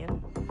and Jillian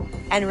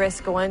and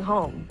risk going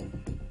home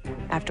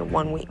after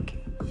 1 week,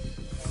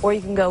 or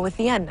you can go with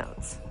the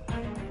unknowns.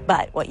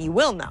 But what you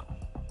will know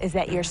is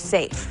that you're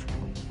safe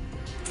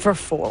for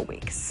 4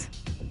 weeks.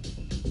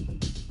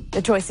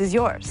 The choice is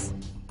yours.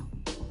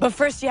 But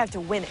first you have to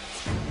win it.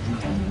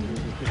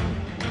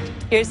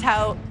 Here's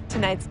how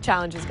tonight's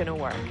challenge is gonna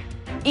work.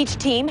 Each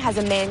team has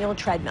a manual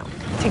treadmill.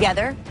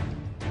 Together,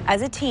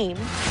 as a team,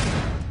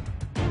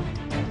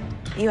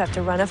 you have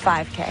to run a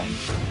 5K.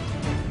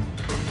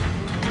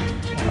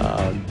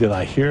 Did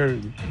I hear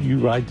you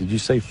right? Did you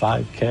say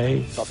 5K?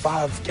 A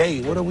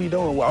 5K, what are we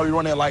doing? Are we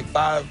running like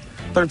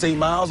 13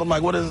 miles? I'm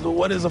like, what is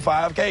a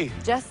 5K?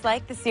 Just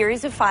like the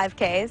series of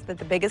 5Ks that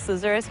The Biggest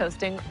Loser is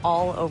hosting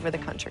all over the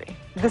country.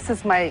 This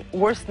is my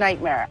worst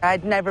nightmare.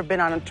 I'd never been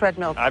on a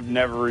treadmill. I've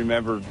never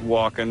remembered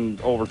walking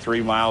over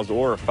 3 miles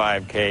or a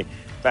 5K. In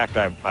fact,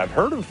 I've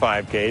heard of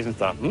 5Ks and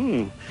thought,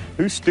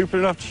 who's stupid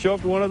enough to show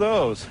up to one of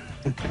those?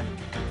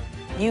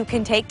 You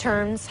can take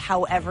turns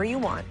however you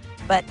want,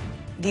 but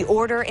the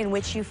order in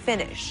which you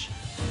finish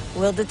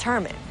will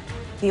determine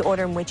the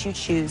order in which you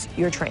choose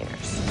your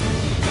trainers.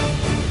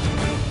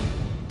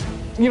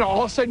 You know,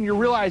 all of a sudden you're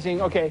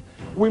realizing, okay,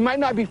 we might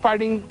not be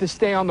fighting to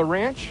stay on the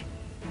ranch,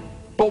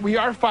 but we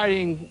are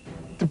fighting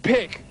to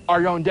pick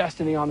our own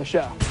destiny on the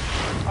show.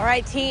 All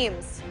right,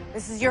 teams,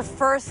 this is your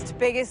first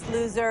Biggest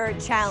Loser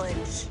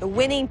challenge. The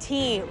winning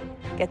team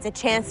gets a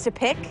chance to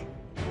pick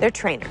their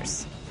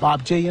trainers.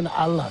 Bob Jillian,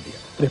 I love you,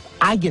 but if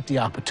I get the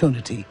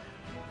opportunity,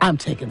 I'm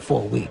taking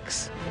 4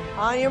 weeks.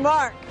 On your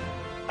mark.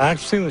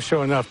 I've seen the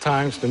show enough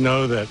times to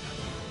know that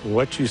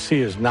what you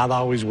see is not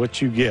always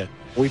what you get.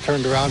 We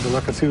turned around to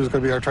look and see who's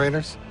going to be our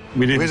trainers.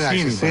 We didn't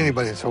actually see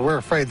anybody, so we're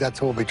afraid that's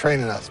who will be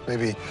training us.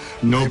 Maybe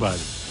nobody.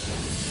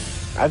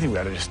 I think we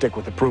ought to just stick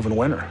with the proven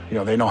winner. You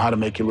know, they know how to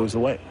make you lose the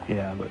weight.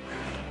 Yeah, but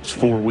it's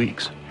 4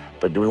 weeks.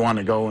 But do we want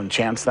to go and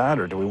chance that,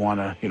 or do we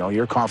want to, you know,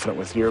 you're confident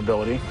with your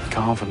ability?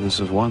 Confidence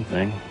is one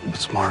thing, but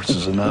smarts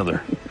is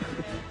another.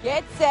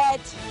 Get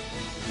set.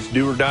 It's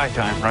do or die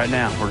time right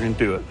now. We're going to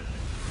do it.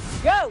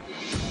 Go.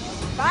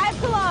 5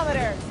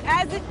 kilometers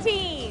as a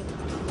team.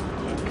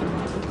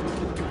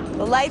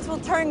 The lights will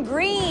turn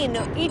green.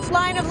 Each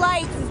line of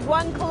lights is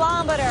 1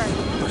 kilometer.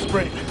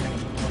 Sprint.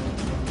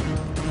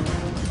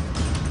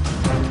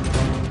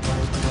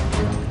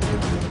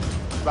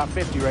 About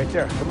 50 right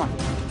there. Come on.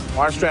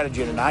 Our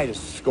strategy tonight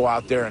is to go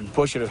out there and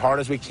push it as hard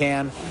as we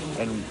can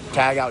and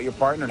tag out your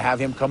partner and have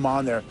him come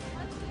on there.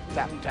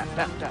 Tap, tap,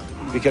 tap, tap.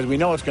 Because we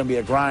know it's going to be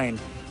a grind,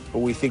 but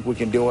we think we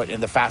can do it in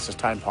the fastest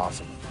time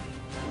possible.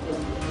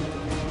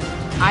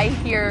 I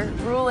hear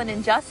Rulin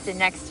and Justin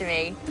next to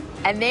me,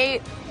 and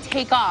they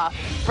take off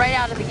right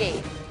out of the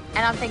gate.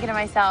 And I'm thinking to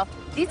myself,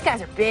 these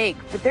guys are big,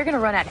 but they're going to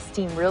run out of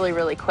steam really,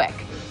 really quick.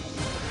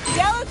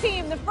 Yellow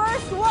team, the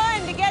first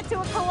one to get to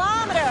 1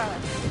 kilometer.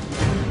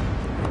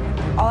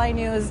 All I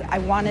knew is I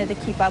wanted to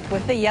keep up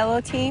with the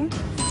yellow team.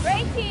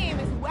 Gray team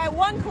is at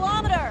 1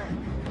 kilometer.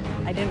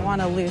 I didn't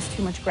want to lose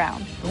too much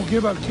ground. Don't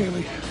give up,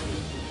 Kaylee.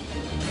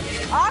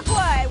 Aqua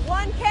at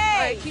 1K. All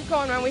right, keep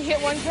going, man. We hit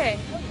 1K.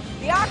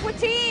 The Aqua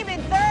team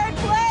in 3rd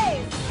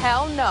place.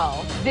 Hell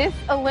no. This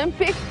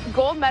Olympic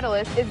gold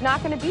medalist is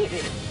not going to beat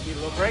me. Need a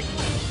little break?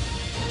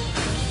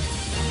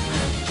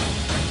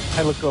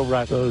 I look over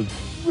at those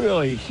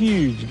really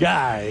huge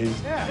guys.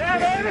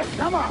 Yeah, baby.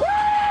 Come on.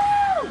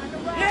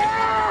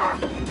 Yeah!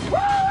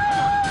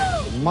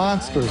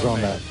 Monsters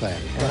on that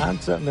thing. And I'm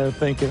sitting there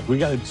thinking, we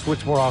got to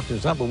switch more often or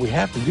something, but we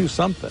have to do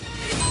something.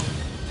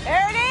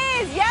 There it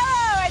is,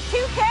 yellow at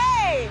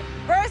 2K.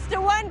 First to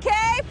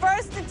 1K,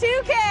 first to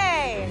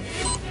 2K.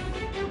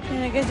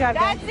 Doing a good job,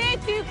 That's it,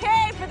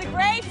 2K for the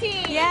gray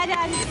team. Yeah,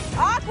 Dad.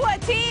 Aqua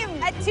team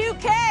at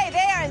 2K,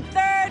 they are in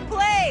 3rd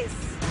place.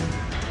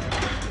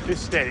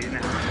 Just steady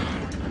now.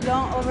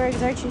 Don't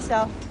overexert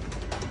yourself.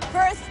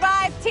 First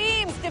 5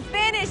 teams to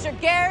finish are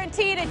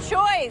guaranteed a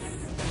choice.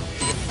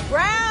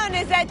 Brown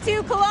is at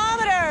 2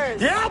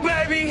 kilometers. Yeah,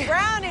 baby.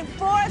 Brown in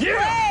 4th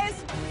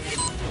place.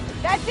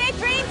 That's it,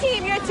 green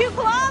team, you're at 2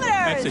 kilometers.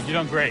 That's it,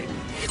 you're doing great.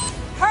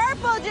 Purple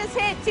purple just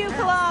hit 2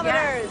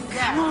 kilometers.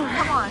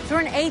 Come on. So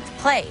we're in 8th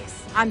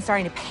place. I'm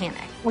starting to panic.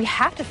 We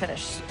have to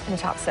finish in the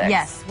top 6.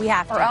 Yes, we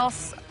have to. Or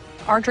else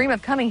our dream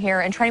of coming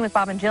here and training with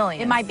Bob and Jillian,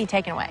 it might be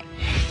taken away.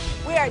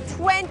 We are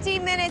 20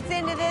 minutes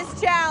into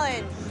this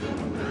challenge.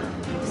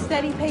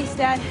 Steady pace,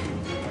 Dad.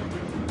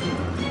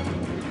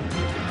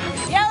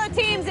 Yellow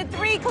team's at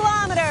 3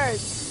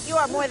 kilometers. You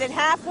are more than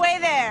halfway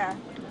there.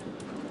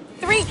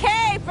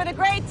 3K for the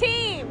gray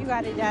team. You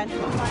got it, Dad.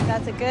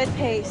 That's a good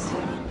pace.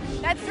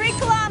 That's 3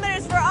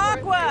 kilometers for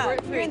Aqua.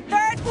 You're in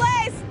 3rd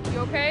place. You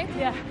okay?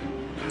 Yeah.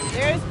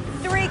 There's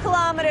 3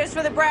 kilometers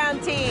for the brown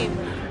team.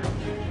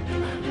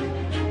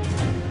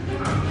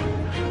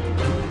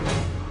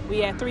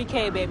 We at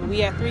 3K, baby.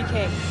 We at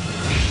 3K.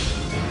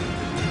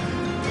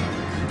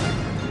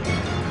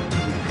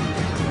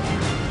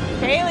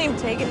 Kaylee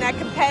taking that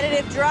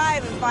competitive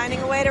drive and finding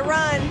a way to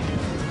run.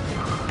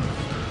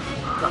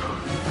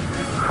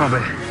 Come on,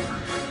 baby.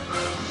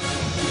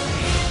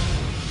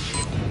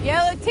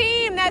 Yellow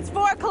team, that's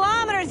 4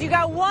 kilometers. You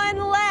got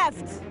 1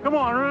 left. Come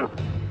on, Rue.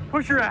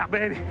 Push her out,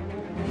 baby.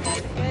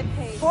 Good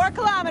pace. 4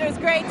 kilometers,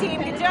 gray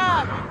team. Good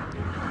job.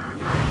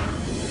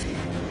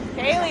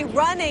 Kaylee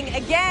running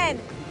again.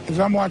 As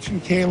I'm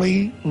watching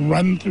Kaylee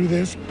run through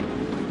this,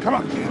 come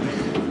on,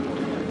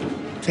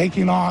 Kaylee.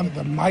 Taking on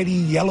the mighty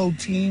yellow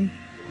team,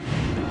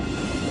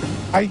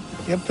 I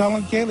kept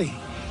telling Kaylee,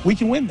 we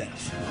can win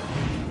this.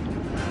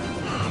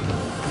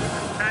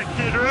 That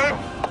kid, Rue.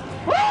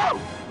 Woo!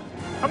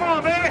 Come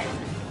on, baby.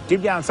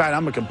 Deep down inside,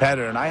 I'm a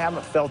competitor, and I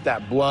haven't felt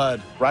that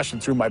blood rushing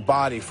through my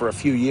body for a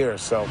few years,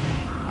 so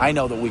I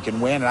know that we can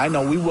win, and I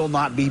know we will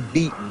not be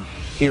beaten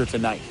here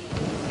tonight.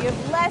 You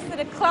have less than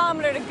 1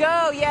 kilometer to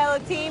go, yellow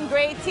team,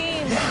 gray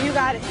team. You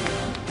got it.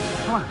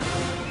 Come on.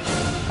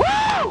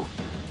 Woo!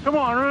 Come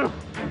on, Rue.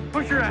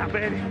 Push her out,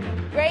 baby.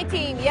 Gray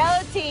team,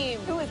 yellow team.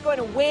 Who is going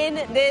to win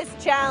this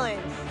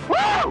challenge?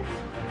 Woo!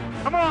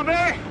 Come on,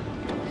 baby.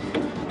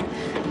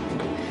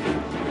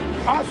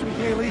 Awesome,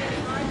 Kaylee.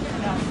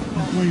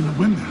 I'm going to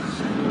win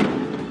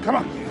this. Come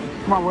on,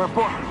 Kaylee. Come on, we're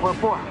 4. We're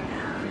 4.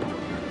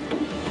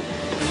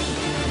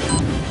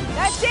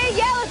 That's it,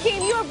 yellow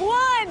team. You have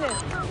won.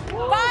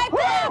 5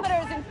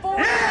 kilometers in 4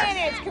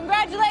 minutes.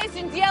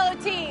 Congratulations, yellow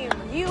team.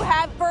 You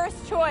have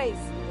first choice.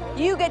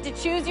 You get to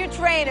choose your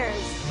trainers.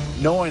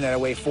 Knowing that I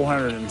weigh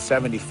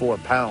 474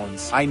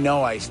 pounds, I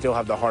know I still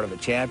have the heart of a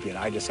champion.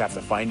 I just have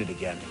to find it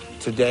again.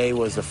 Today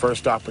was the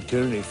first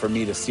opportunity for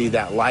me to see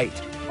that light.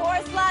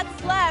 4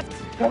 slots left.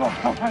 Come on.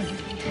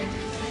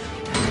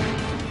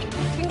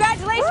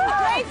 Congratulations,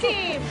 gray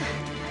team.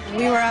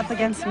 We were up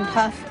against some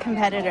tough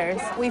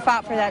competitors. We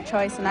fought for that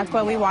choice, and that's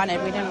what we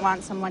wanted. We didn't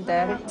want someone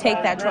to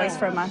take that choice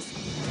from us.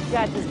 You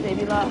got this,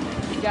 baby love.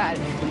 You got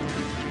it.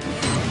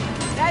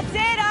 That's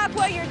it,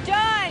 Aqua. You're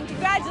done.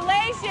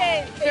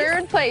 Congratulations.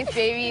 3rd place,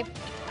 baby.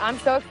 I'm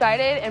so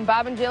excited. And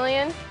Bob and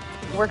Jillian,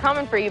 we're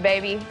coming for you,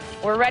 baby.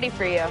 We're ready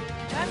for you.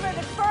 Remember,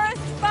 the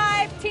first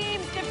 5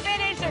 teams to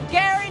finish are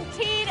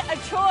guaranteed a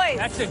choice.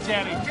 That's it,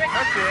 Jenny.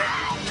 That's it.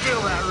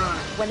 Feel that run.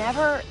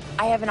 Whenever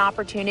I have an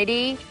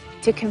opportunity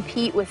to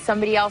compete with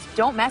somebody else,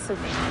 don't mess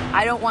with me.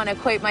 I don't want to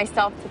equate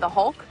myself to the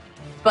Hulk,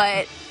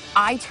 but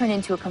I turn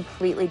into a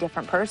completely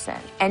different person.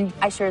 And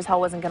I sure as hell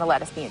wasn't going to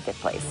let us be in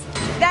 5th place.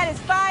 That is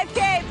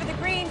 5K for the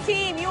green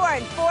team. You are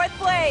in 4th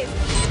place.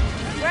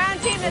 Brown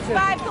team, that's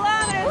 5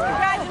 kilometers.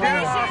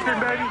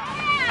 Congratulations.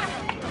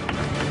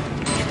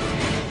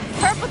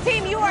 Purple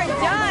team, you are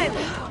done.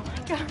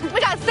 We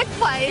got 6th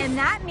place. And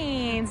that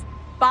means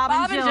Bob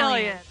and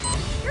Jillian.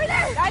 You're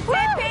there. That's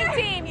it, pink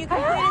team. You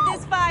completed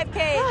this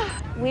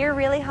 5K. We're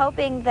really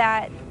hoping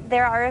that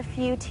there are a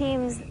few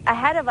teams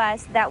ahead of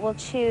us that will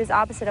choose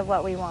opposite of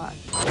what we want.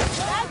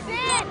 That's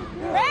it.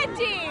 Red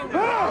team.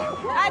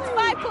 That's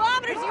 5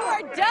 kilometers. You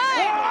are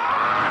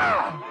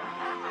done.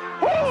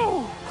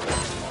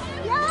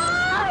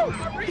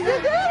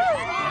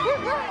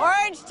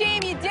 Orange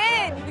team, you did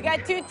it. We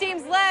got 2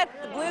 teams left,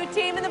 the blue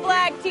team and the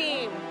black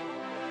team.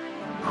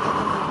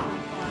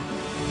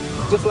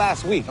 Just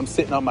last week, I'm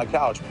sitting on my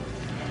couch,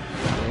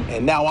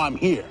 and now I'm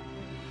here.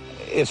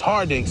 It's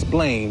hard to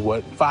explain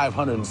what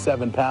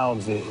 507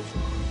 pounds is.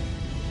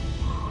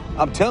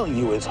 I'm telling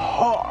you, it's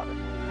hard.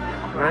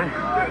 Ready?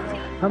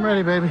 I'm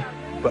ready, baby.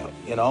 But,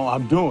 you know,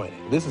 I'm doing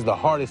it. This is the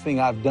hardest thing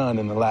I've done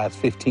in the last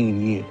 15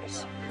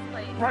 years.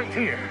 Right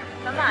here.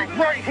 Come on.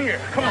 Right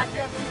here. Come on.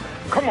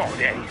 Come on,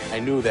 Daddy. I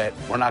knew that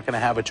we're not going to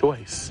have a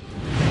choice.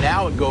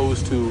 Now it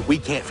goes to, we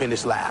can't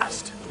finish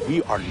last.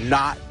 We are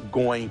not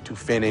going to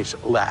finish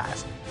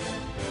last.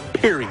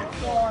 Period.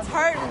 It's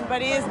hurting,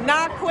 but he is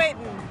not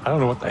quitting. I don't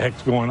know what the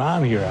heck's going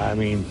on here. I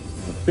mean,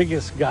 the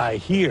biggest guy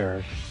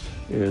here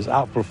is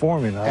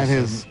outperforming us. And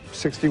his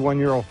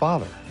 61-year-old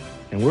father.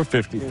 And we're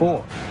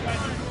 54.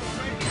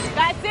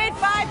 That's it,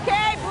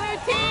 5K, blue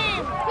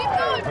team. Keep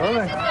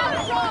going,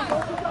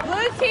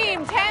 Blue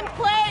team, 10th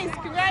place.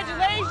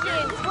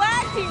 Congratulations.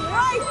 Black team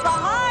right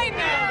behind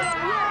them.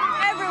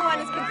 Everyone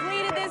has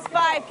completed this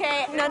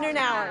 5K in under an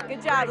hour.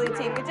 Good job, blue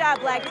team. Good job,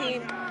 black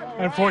team.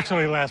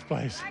 Unfortunately, last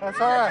place.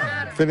 That's all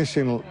right.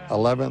 Finishing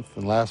 11th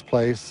in last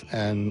place,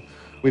 and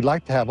We'd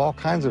like to have all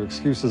kinds of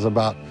excuses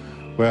about,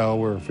 well,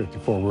 we're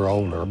 54, we're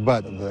older,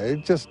 but they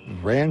just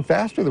ran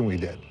faster than we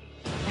did.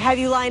 Have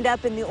you lined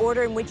up in the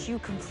order in which you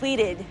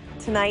completed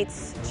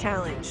tonight's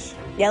challenge?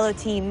 Yellow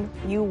team,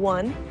 you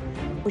won,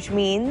 which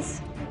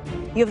means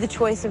you have the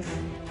choice of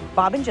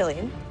Bob and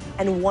Jillian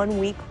and 1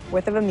 week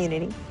worth of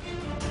immunity.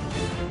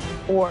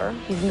 Or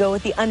you can go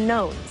with the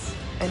unknowns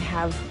and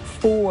have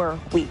 4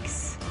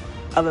 weeks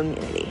of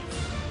immunity.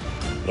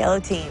 Yellow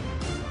team,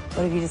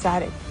 what have you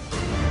decided?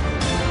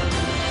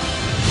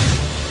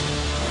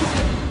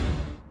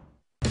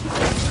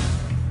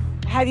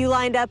 Have you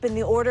lined up in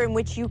the order in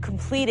which you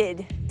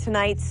completed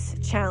tonight's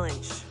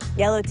challenge?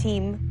 Yellow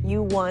team,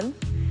 you won,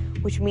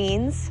 which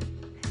means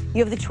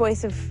you have the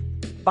choice of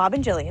Bob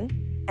and Jillian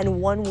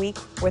and 1 week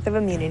worth of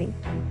immunity.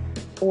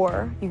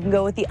 Or you can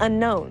go with the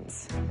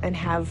unknowns and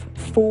have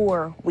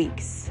 4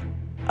 weeks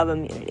of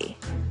immunity.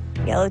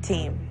 Yellow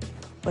team,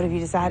 what have you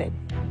decided?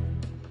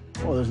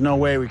 Well, there's no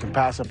way we can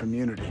pass up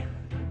immunity.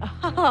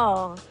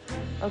 Oh,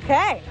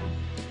 okay.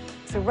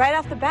 So right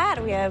off the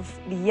bat, we have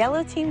the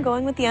yellow team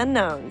going with the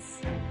unknowns.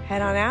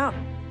 Head on out.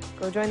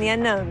 Go join the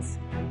unknowns.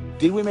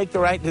 Did we make the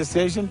right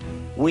decision?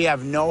 We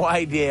have no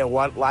idea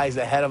what lies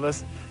ahead of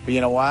us. But you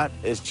know what?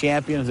 As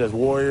champions, as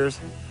warriors,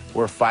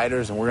 we're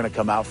fighters, and we're going to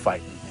come out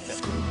fighting.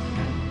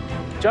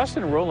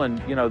 Justin and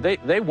Roland, you know,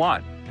 they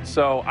won.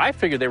 So I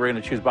figured they were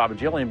going to choose Bob and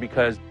Jillian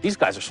because these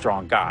guys are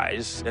strong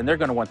guys, and they're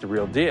going to want the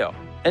real deal.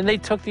 And they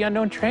took the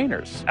unknown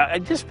trainers. I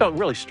just felt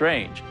really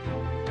strange.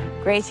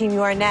 Gray team,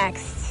 you are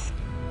next.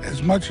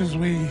 As much as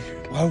we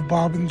love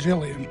Bob and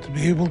Jillian, to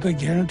be able to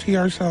guarantee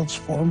ourselves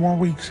 4 more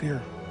weeks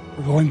here,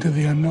 we're going to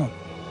the unknown.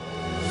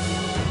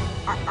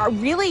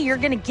 Really, you're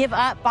going to give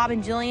up Bob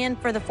and Jillian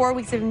for the 4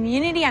 weeks of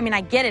immunity? I mean,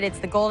 I get it. It's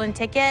the golden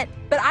ticket.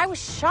 But I was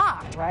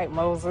shocked. Right,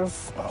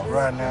 Moses? All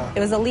right now.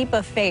 It was a leap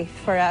of faith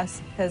for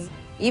us because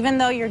even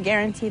though you're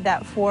guaranteed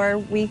that 4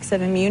 weeks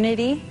of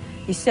immunity,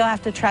 you still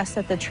have to trust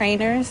that the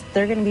trainers,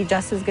 they're going to be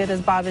just as good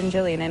as Bob and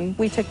Jillian, and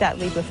we took that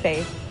leap of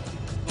faith.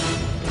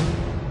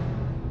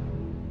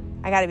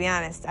 I got to be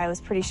honest, I was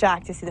pretty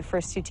shocked to see the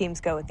first 2 teams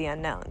go with the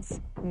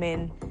unknowns. I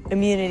mean,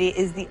 immunity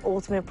is the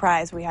ultimate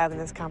prize we have in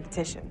this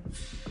competition.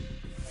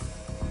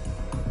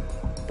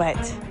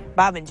 But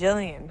Bob and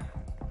Jillian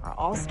are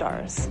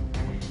all-stars.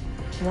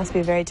 It must be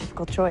a very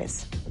difficult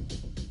choice.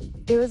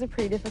 It was a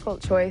pretty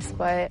difficult choice,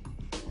 but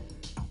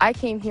I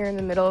came here in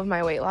the middle of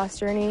my weight loss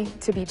journey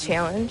to be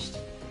challenged.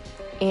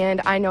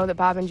 And I know that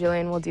Bob and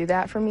Jillian will do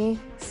that for me,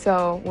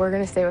 so we're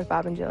going to stay with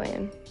Bob and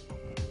Jillian.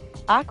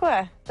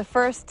 Aqua, the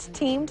first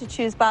team to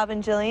choose Bob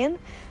and Jillian.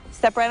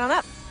 Step right on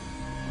up.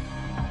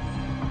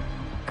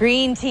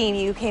 Green team,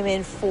 you came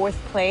in 4th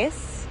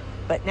place,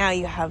 but now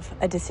you have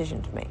a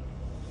decision to make.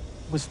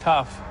 It was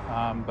tough,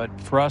 but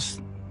for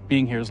us,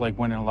 being here is like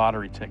winning a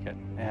lottery ticket.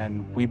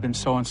 And we've been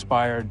so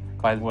inspired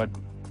by what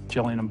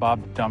Jillian and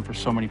Bob have done for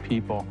so many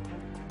people.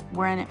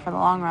 We're in it for the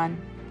long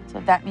run. So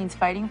if that means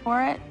fighting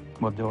for it,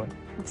 We'll do it.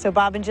 So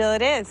Bob and Jill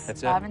it is.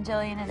 That's it. Bob and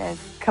Jillian it is.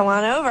 Come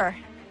on over.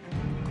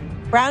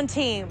 Brown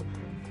team,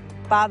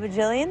 Bob and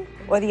Jillian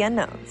or the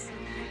unknowns?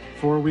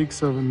 4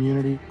 weeks of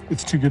immunity,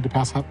 it's too good to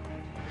pass up.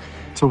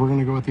 So we're going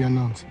to go with the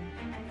unknowns.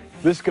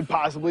 This could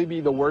possibly be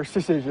the worst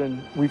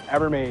decision we've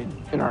ever made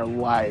in our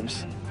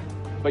lives.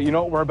 But you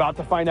know what? We're about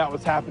to find out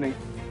what's happening.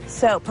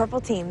 So,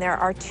 purple team, there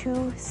are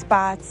 2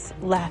 spots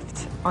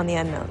left on the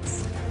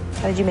unknowns.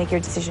 How did you make your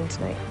decision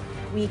tonight?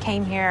 We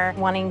came here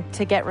wanting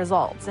to get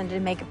results and to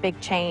make a big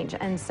change.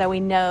 And so we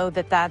know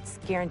that that's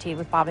guaranteed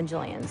with Bob and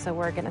Jillian. So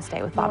we're going to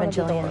stay with Bob and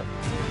Jillian.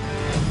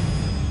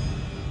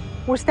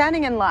 We're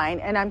standing in line,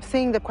 and I'm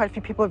seeing that quite a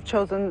few people have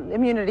chosen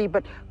immunity,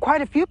 but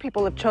quite a few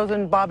people have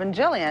chosen Bob and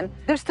Jillian.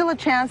 There's still a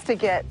chance to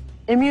get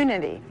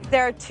immunity.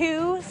 There are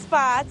 2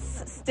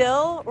 spots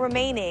still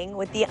remaining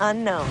with the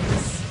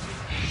unknowns,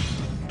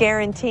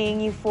 guaranteeing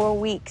you 4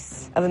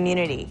 weeks of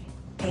immunity.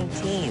 Pink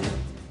team.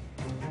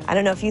 I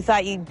don't know if you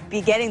thought you'd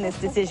be getting this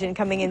decision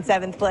coming in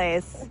 7th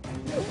place.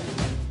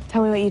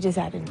 Tell me what you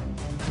decided.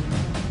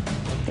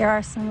 There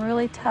are some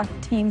really tough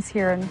teams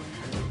here, and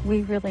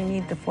we really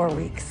need the 4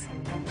 weeks.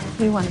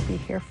 We want to be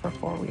here for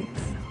 4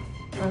 weeks.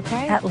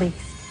 Okay. At least.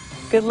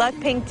 Good luck,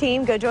 pink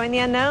team. Go join the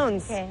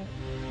unknowns. Okay.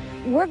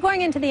 We're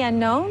going into the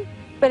unknown,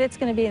 but it's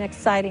going to be an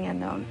exciting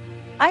unknown.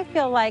 I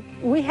feel like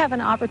we have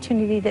an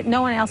opportunity that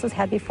no one else has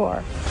had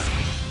before.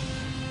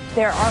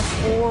 There are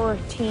 4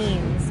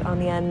 teams on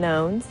the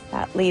unknowns.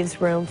 That leaves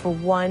room for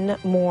 1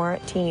 more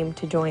team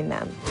to join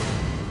them.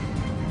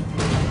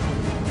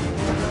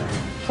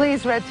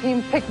 Please, red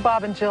team, pick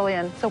Bob and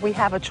Jillian so we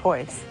have a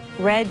choice.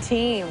 Red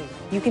team,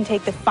 you can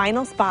take the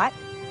final spot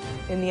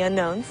in the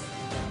unknowns,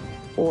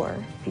 or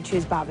if you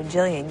choose Bob and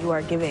Jillian, you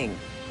are giving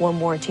 1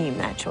 more team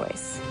that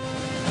choice.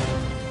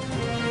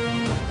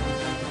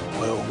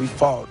 Well, we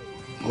fought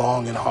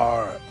long and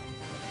hard,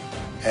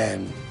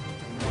 and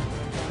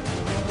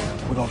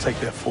we're gonna take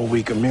that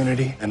 4-week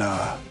immunity and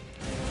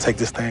take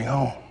this thing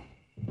home.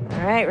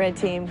 All right, red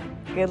team,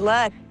 good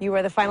luck. You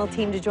are the final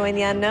team to join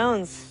the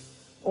unknowns.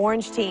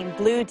 Orange team,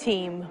 blue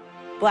team,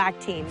 Black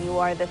team, you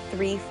are the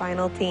 3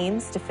 final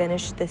teams to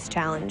finish this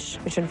challenge,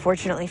 which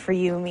unfortunately for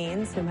you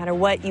means no matter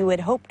what you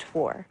had hoped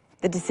for,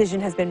 the decision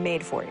has been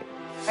made for you.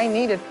 I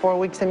needed 4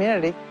 weeks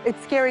immunity.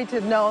 It's scary to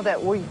know that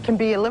we can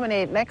be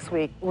eliminated next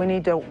week. We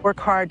need to work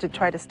hard to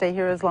try to stay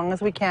here as long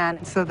as we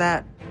can so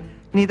that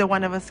neither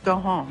one of us go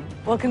home.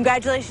 Well,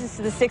 congratulations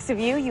to the 6 of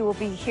you. You will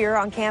be here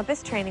on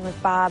campus training with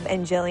Bob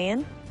and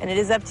Jillian, and it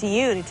is up to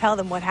you to tell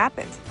them what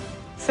happened.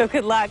 So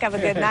good luck. Have a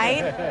good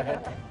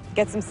night.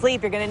 Get some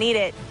sleep. You're going to need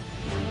it.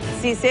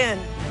 See you soon.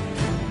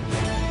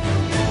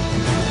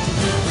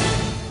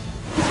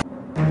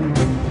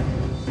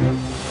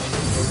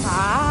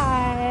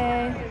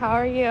 Hi. How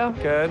are you?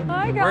 Good.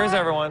 Hi, guys. Where's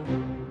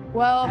everyone?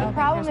 Well, the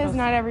problem is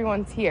not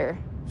everyone's here.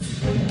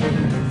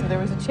 So there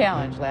was a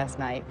challenge last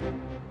night,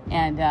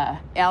 and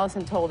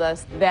Allison told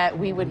us that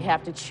we would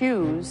have to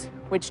choose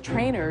which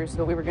trainers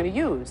that we were going to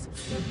use.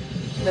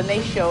 Then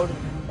they showed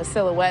a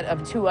silhouette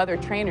of 2 other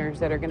trainers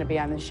that are going to be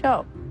on the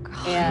show.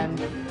 God.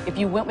 And if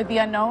you went with the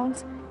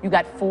unknowns, you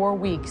got 4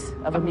 weeks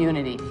of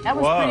immunity. That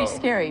was pretty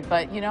scary,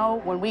 but you know,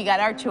 when we got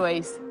our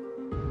choice,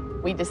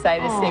 we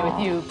decided to stay with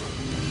you.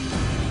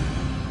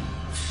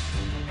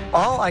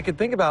 All I could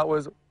think about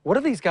was, what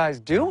are these guys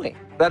doing?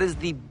 That is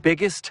the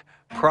biggest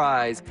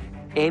prize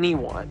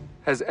anyone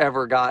has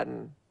ever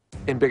gotten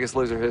in Biggest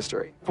Loser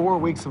history. 4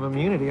 weeks of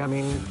immunity. I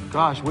mean,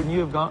 gosh, wouldn't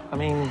you have gone? I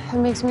mean, It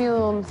makes me a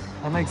little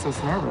that makes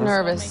us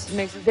nervous.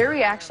 Their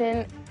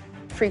reaction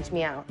freaked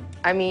me out.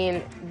 I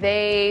mean,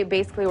 they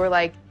basically were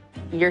like,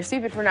 you're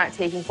stupid for not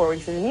taking 4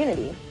 weeks of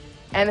immunity.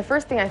 And the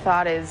first thing I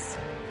thought is,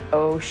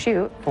 oh,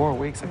 shoot. 4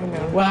 weeks of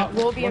immunity. Well,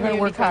 we'll be we're going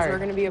to work hard. We're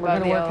going to be We're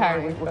above going to work the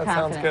hard. line. We're That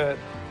confident. sounds good.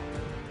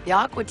 The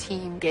Aqua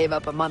team gave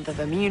up a month of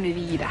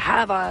immunity to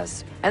have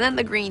us, and then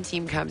the green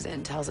team comes in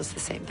and tells us the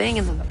same thing,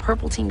 and then the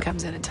purple team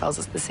comes in and tells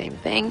us the same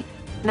thing.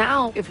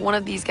 Now, if one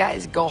of these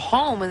guys go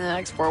home in the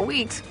next 4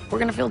 weeks, we're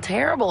gonna feel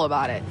terrible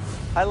about it.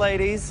 Hi,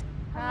 ladies.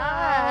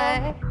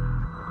 Hi.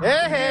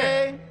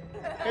 Hey,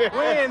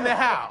 we're in the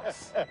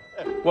house.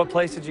 What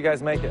place did you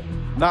guys make it?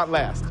 Not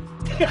last.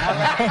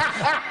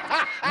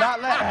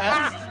 Not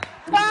last.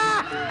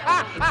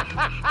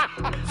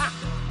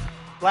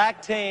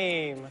 Black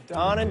team,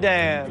 Dawn and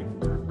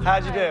Dan.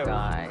 How'd you do?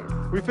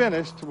 We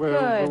finished.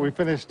 Good. We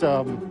finished.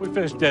 We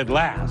finished dead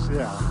last.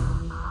 Yeah.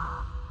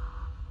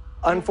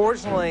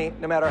 Unfortunately,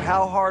 no matter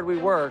how hard we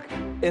work,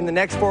 in the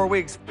next 4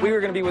 weeks, we were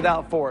going to be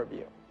without 4 of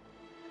you.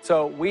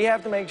 So we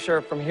have to make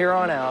sure from here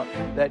on out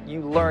that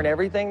you learn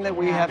everything that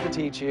we have to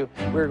teach you.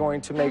 We're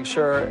going to make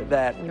sure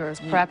that You're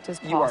as prepped as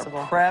possible. You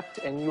are prepped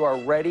and you are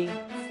ready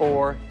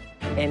for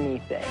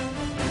anything.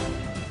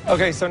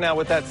 Okay, so now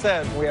with that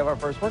said, we have our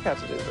first workout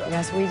to do. Right?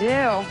 Yes, we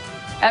do.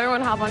 Everyone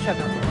hop on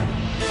treadmill.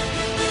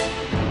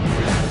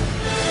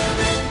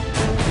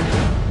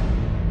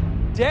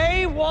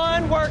 Day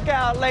 1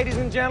 workout, ladies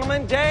and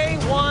gentlemen. Day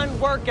 1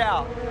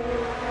 workout.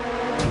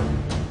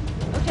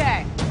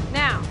 Okay,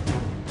 now,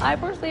 I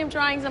personally am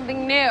trying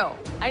something new.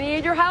 I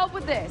need your help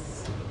with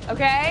this,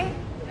 okay?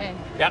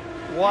 Yep.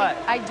 What?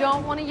 I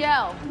don't want to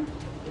yell.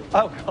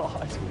 Oh,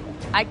 God.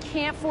 I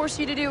can't force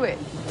you to do it.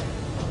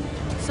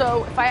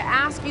 So if I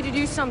ask you to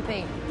do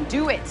something,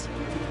 do it.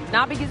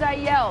 Not because I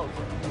yelled,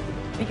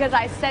 because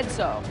I said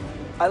so.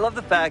 I love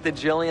the fact that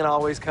Jillian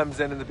always comes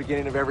in the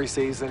beginning of every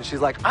season. She's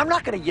like, I'm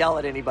not going to yell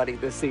at anybody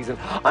this season.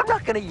 I'm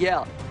not going to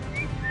yell.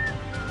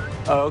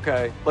 Oh,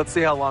 okay. Let's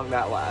see how long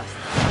that lasts.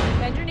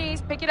 Bend your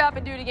knees, pick it up,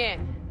 and do it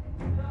again.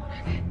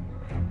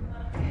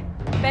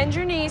 Bend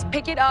your knees,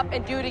 pick it up,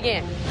 and do it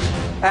again.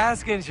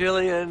 Asking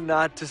Jillian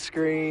not to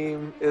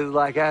scream is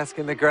like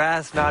asking the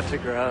grass not to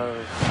grow.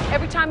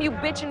 Every time you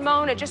bitch and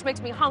moan, it just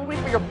makes me hungry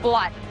for your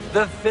blood.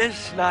 The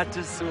fish not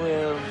to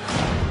swim.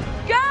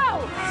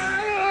 Go!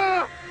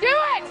 Do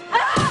it!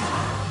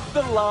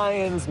 The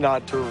lions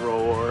not to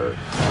roar.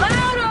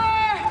 Louder!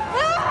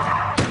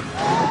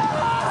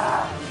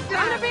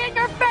 I'm gonna be in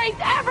your face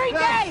every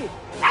day!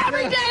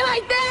 Every day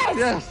like this!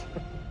 Yes.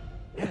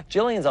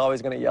 Jillian's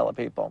always going to yell at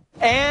people.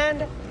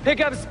 And pick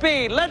up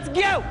speed. Let's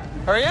go.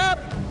 Hurry up.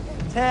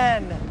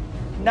 10,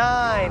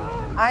 9.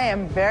 I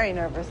am very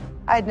nervous.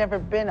 I'd never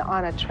been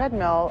on a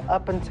treadmill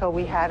up until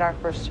we had our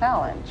first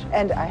challenge.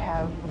 And I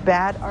have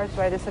bad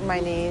arthritis in my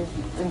knees.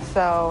 And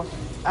so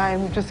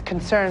I'm just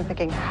concerned,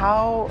 thinking,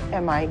 how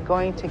am I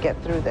going to get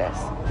through this?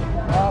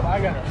 Oh, I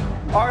got it.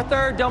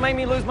 Arthur, don't make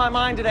me lose my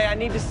mind today. I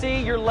need to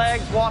see your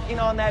legs walking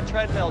on that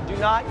treadmill. Do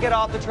not get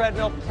off the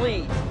treadmill,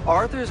 please.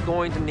 Arthur's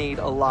going to need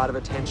a lot of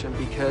attention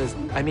because,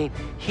 I mean,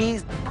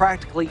 he's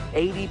practically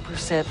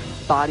 80%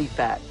 body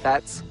fat.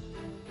 That's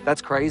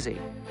crazy.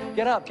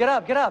 Get up, get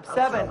up, get up.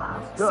 7,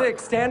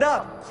 6, stand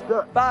up.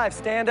 5,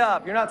 stand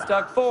up. You're not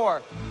stuck.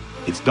 4.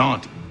 It's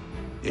daunting.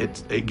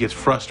 It gets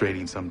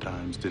frustrating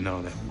sometimes to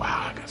know that,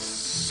 wow, I got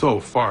so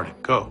far to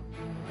go.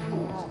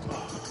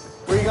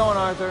 Where you going,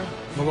 Arthur?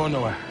 I'm going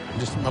nowhere.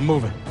 I'm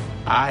moving.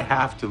 I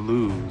have to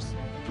lose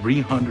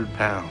 300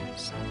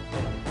 pounds.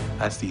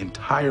 That's the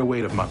entire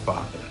weight of my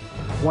father.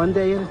 One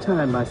day at a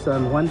time, my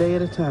son, one day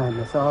at a time.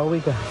 That's all we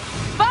got.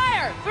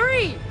 Fire!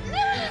 3,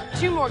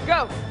 2 more,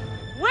 go.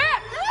 Whip!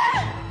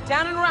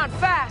 Down and around,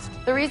 fast.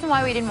 The reason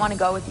why we didn't want to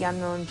go with the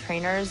unknown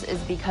trainers is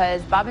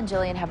because Bob and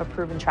Jillian have a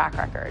proven track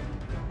record.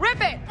 Rip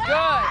it.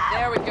 Good.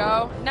 There we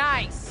go.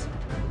 Nice.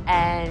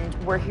 And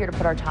we're here to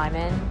put our time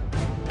in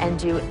and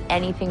do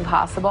anything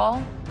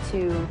possible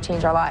to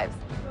change our lives.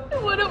 I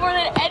would have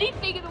wanted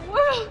anything in the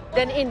world.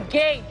 Then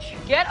engage.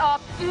 Get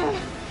up.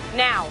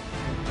 Now.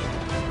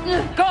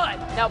 Good.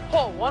 Now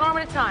pull, one arm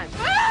at a time.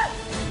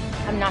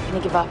 I'm not going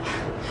to give up.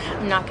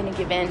 I'm not going to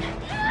give in.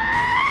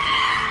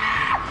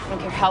 I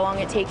don't care how long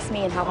it takes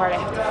me and how hard I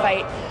have to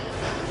fight.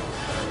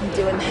 I'm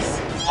doing this.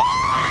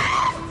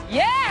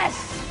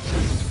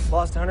 Yes!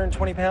 Lost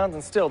 120 pounds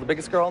and still the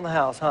biggest girl in the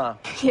house, huh?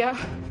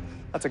 Yeah.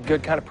 That's a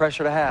good kind of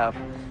pressure to have.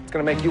 It's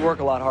gonna make you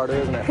work a lot harder,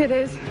 isn't it? It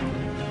is.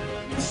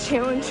 It's a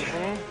challenge.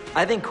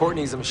 I think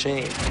Courtney's a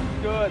machine.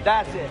 Good,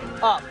 that's it.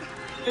 Up.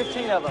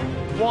 15 of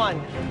them.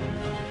 1,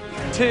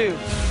 2.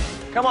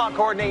 Come on,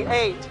 Courtney.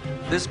 8.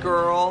 This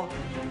girl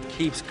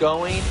keeps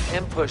going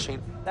and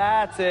pushing.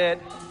 That's it.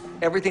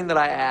 Everything that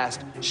I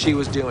asked, she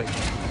was doing.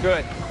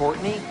 Good.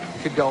 Courtney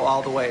could go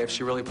all the way if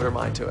she really put her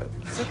mind to it.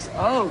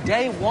 6-0,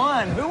 day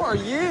 1. Who are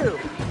you?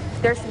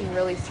 There's some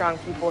really strong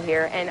people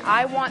here, and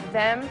I want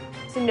them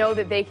to know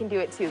that they can do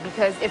it too,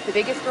 because if the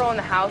biggest girl in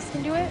the house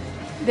can do it,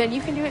 then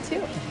you can do it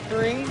too.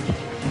 3,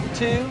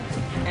 2,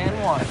 and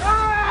 1.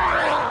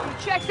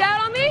 You checked out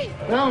on me?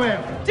 No,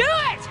 ma'am. Do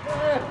it!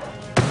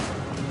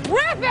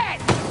 Rip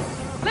it!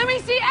 Let me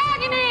see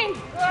agony!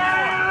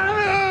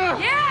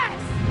 Yes!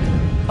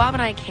 Bob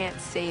and I can't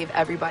save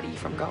everybody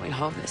from going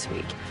home this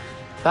week,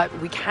 but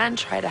we can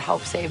try to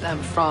help save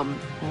them from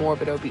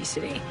morbid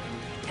obesity.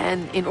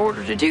 And in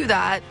order to do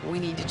that, we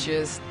need to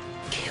just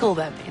kill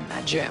them in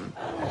that gym.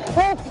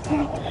 Let's get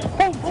your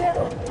head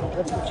up.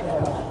 Let's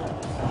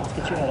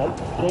get your head up.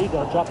 There you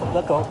go. Drop it.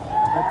 Let go.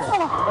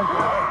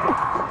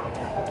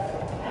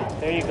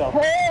 There you go.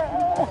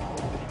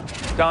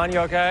 Don, you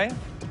okay?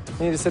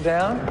 You need to sit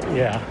down?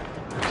 Yeah.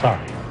 Sorry.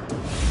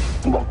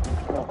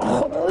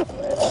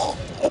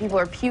 People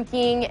are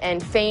puking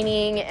and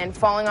fainting and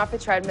falling off the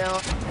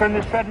treadmill. Turn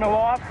the treadmill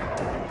off.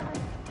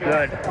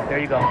 Good. There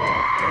you go.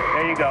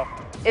 There you go.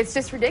 It's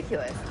just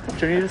ridiculous.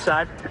 Turn you to the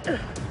side.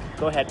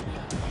 Go ahead.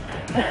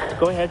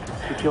 Go ahead.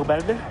 You feel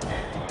better there?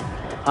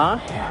 Huh?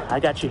 I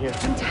got you here.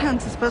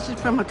 Intense, especially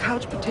from a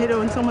couch potato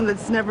and someone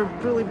that's never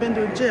really been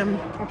to a gym.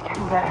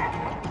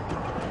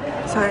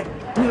 So I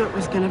knew it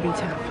was going to be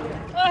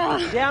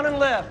tough. Down and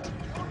lift.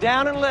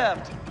 Down and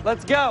lift.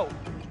 Let's go.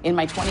 In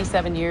my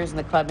 27 years in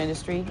the club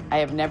industry, I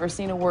have never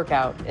seen a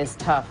workout as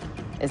tough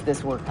as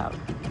this workout.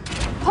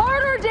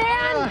 Harder,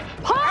 Dan!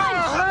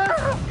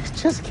 Punch! It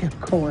just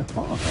kept going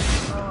on.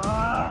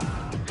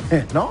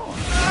 And on.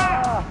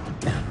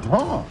 And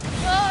on.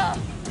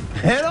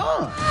 And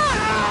on.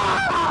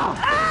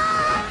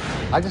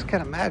 I just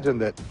can't imagine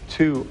that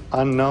 2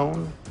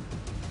 unknown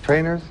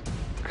trainers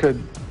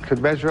could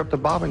measure up to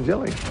Bob and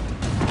Jillian.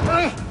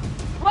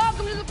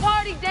 Welcome to the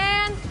party,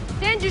 Dan.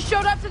 Dan just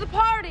showed up to the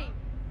party.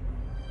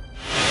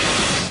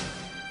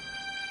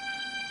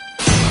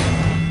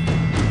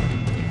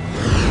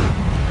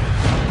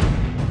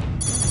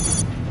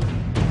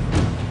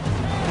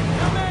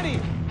 How many?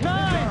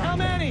 9. How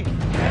many? 8.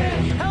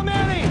 How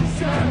many?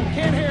 7.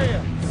 Can't hear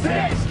you. 6.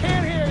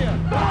 Can't hear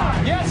you.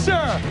 5. Yes,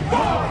 sir. 4.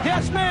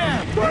 Yes,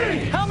 ma'am.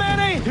 3. How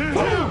many? 2.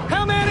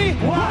 How many?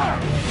 1.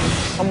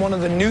 I'm one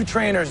of the new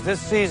trainers this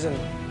season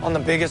on The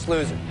Biggest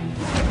Loser.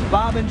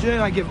 Bob and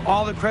Jillian, I give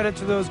all the credit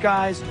to those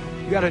guys.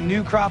 You got a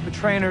new crop of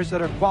trainers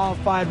that are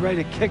qualified,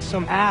 ready to kick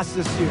some ass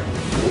this year.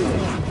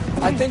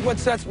 I think what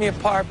sets me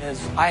apart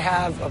is I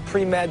have a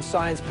pre-med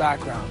science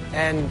background,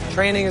 and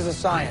training is a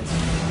science.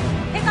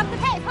 Pick up the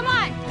pace. Come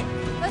on.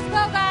 Let's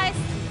go, guys.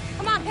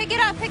 Come on, pick it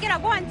up. Pick it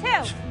up. 1, 2.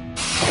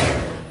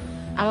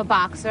 I'm a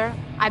boxer.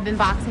 I've been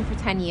boxing for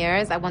 10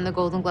 years. I won the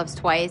Golden Gloves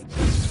twice.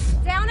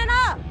 Down and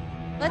up.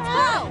 Let's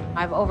go.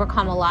 I've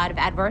overcome a lot of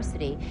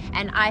adversity,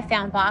 and I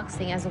found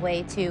boxing as a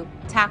way to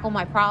tackle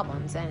my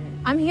problems.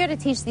 And I'm here to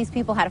teach these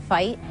people how to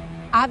fight.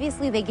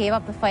 Obviously, they gave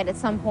up the fight at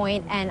some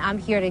point, and I'm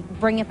here to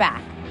bring it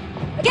back.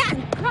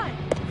 Again, come on.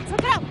 Let's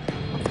look it out.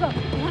 Let's go.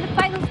 You want to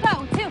fight? Let's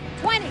go. 2,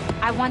 20.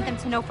 I want them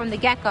to know from the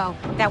get-go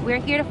that we're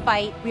here to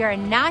fight. We are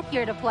not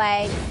here to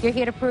play. You're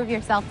here to prove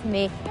yourself to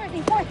me.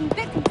 13, 14,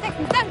 15,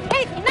 16, 17,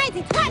 18,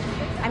 19, 20.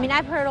 I mean,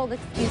 I've heard all the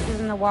excuses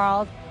in the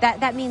world.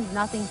 That means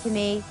nothing to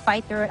me.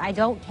 Fight through it. I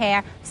don't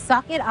care.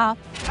 Suck it up.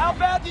 How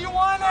bad do you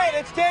want it?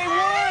 It's day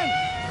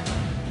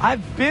 1.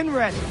 I've been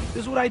ready.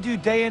 This is what I do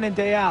day in and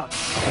day out.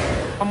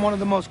 I'm one of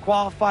the most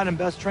qualified and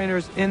best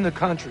trainers in the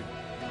country.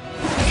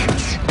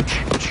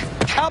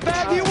 How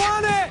bad do you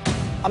want it?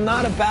 I'm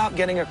not about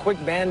getting a quick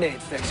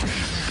Band-Aid fix.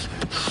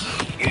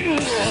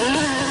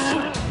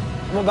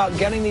 I'm about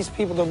getting these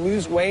people to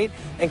lose weight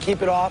and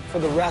keep it off for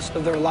the rest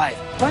of their life.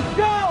 Let's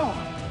go!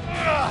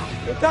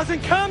 It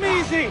doesn't come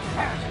easy.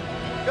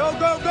 Go,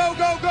 go, go,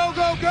 go, go,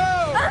 go,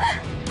 go!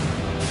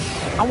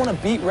 I want to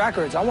beat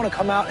records. I want to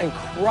come out and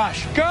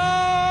crush.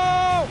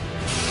 Go!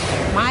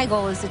 My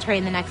goal is to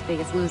train the next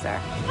Biggest Loser.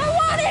 I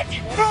want it!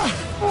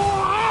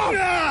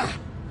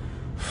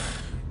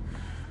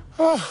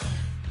 Oh,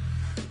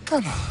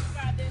 come on.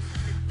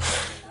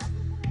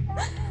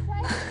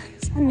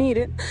 I need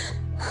it.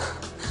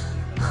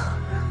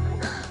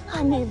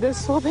 I need this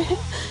so bad.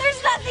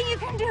 There's nothing you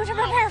can do to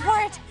prepare for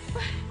it.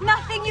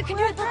 Nothing you can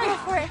do to prepare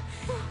for it.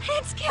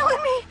 It's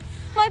killing me.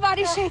 My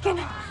body's shaking.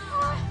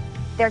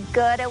 They're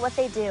good at what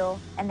they do,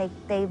 and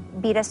they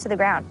beat us to the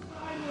ground.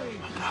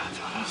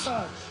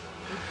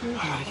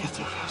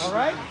 All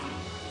right.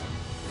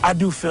 I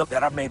do feel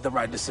that I made the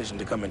right decision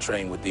to come and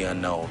train with the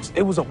unknowns.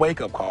 It was a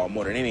wake-up call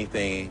more than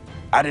anything.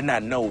 I did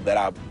not know that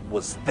I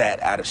was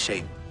that out of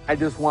shape. I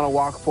just want to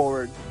walk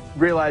forward,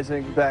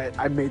 realizing that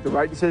I made the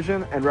right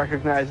decision and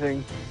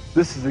recognizing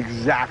this is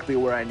exactly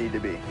where I need to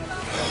be.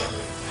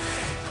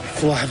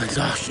 Full of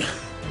exhaustion.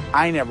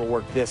 I never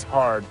worked this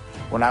hard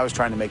when I was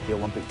trying to make the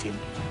Olympic team.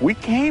 We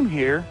came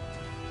here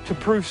to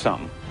prove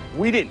something.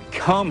 We didn't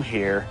come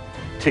here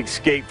to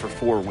escape for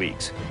 4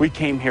 weeks. We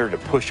came here to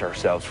push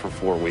ourselves for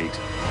 4 weeks.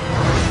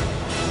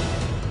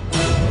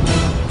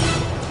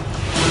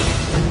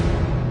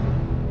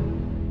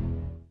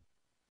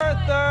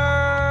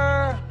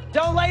 Arthur!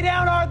 Don't lay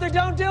down, Arthur.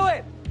 Don't do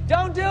it.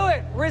 Don't do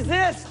it.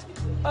 Resist.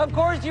 Of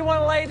course you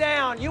want to lay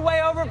down. You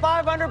weigh over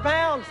 500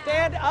 pounds.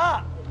 Stand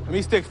up. Let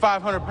me stick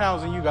 500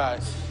 pounds in you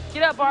guys.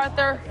 Get up,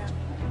 Arthur.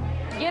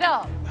 Get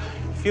up.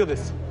 Feel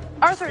this.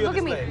 Arthur, look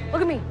at me.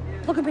 Look at me.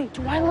 Look at me.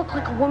 Do I look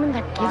like a woman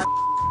that gives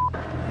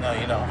No,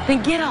 you don't.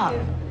 Then get up.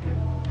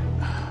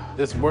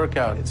 This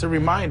workout, it's a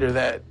reminder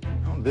that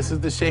this is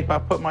the shape I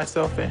put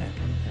myself in.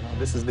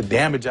 This is the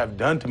damage I've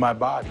done to my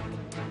body.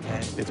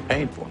 And it's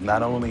painful,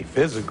 not only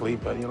physically,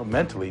 but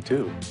mentally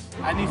too.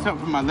 I need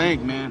something for my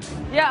leg, man.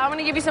 Yeah, I'm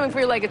gonna give you something for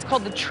your leg. It's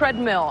called the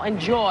treadmill.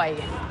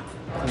 Enjoy.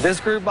 This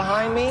group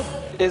behind me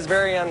is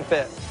very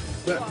unfit.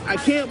 But I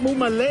can't move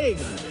my leg.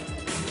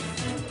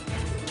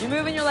 You're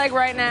moving your leg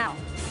right now.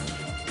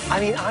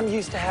 I mean, I'm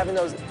used to having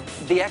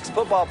the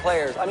ex-football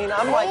players. I mean,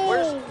 I'm like,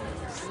 where's...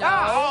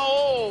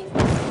 No.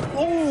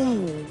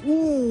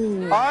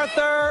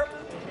 Arthur!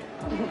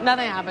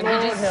 Nothing happened. He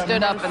just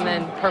stood up and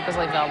then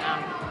purposely fell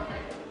down.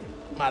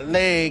 My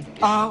leg.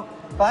 Oh,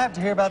 if I have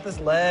to hear about this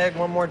leg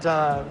one more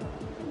time.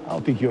 I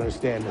don't think you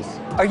understand this.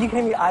 Are you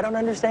kidding me? I don't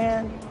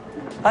understand.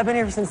 I've been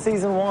here since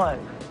season 1.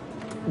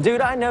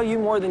 Dude, I know you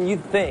more than you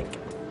think.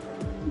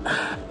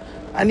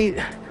 I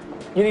need...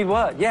 You need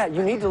what? Yeah,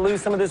 you need to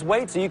lose some of this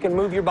weight so you can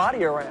move your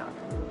body around.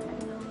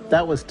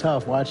 That was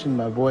tough watching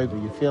my boys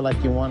where you feel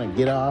like you want to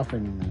get off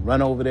and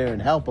run over there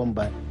and help him,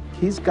 but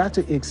he's got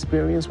to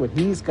experience what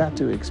he's got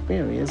to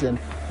experience, and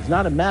it's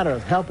not a matter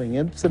of helping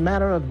him, it's a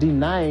matter of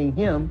denying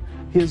him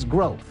his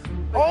growth.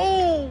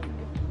 Oh!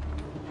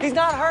 He's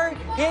not hurt.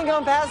 He ain't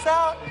gonna pass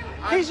out.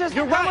 He's just...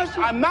 You're right.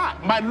 I'm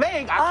not. My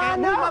leg, I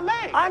can't move my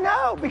leg. I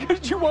know,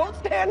 because you won't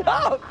stand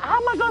up. How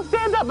am I going to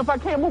stand up if I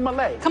can't move my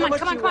leg? Come on,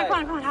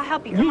 I'll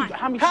help you. Come on.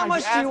 How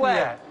much do you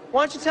weigh?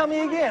 Why don't you tell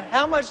me again?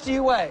 How much do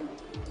you weigh?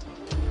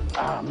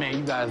 Oh, man,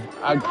 you guys...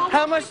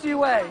 How much do you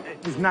weigh?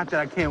 It's not that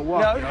I can't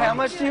walk. No, how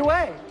much do you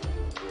weigh?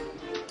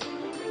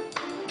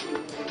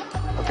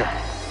 Okay.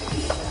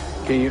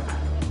 Can you...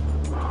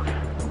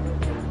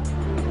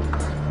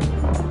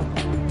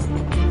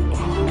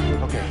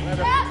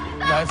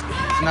 No, it's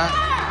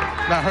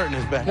not hurting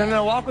his back.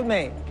 No, walk with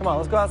me. Come on,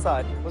 let's go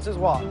outside. Let's just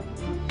walk.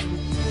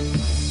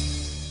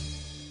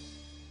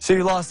 So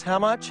you lost how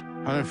much?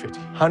 150.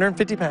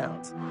 150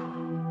 pounds.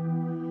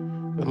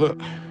 But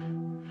look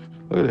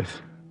at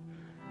this.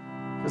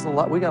 There's a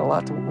lot. We got a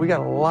lot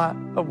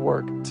of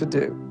work to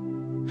do.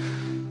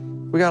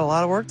 We got a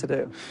lot of work to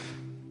do.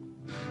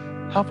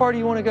 How far do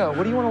you want to go?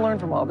 What do you want to learn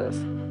from all this?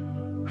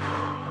 Am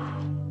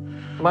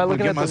I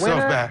looking at the winner? Get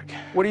myself back.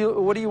 What do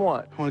you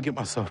want? I want to get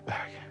myself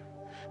back.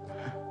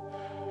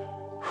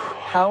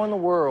 How in the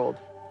world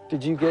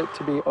did you get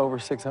to be over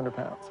 600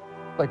 pounds?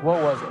 Like,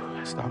 what was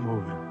it? Stop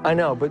moving. I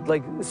know, but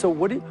like, so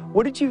what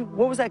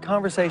was that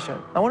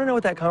conversation? I want to know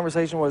what that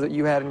conversation was that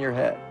you had in your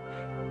head.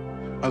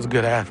 I was a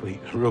good athlete,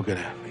 a real good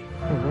athlete.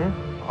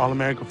 Mm-hmm.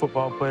 All-American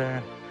football player,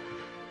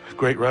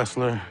 great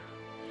wrestler,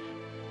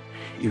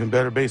 even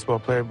better baseball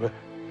player, but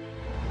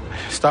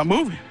stop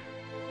moving.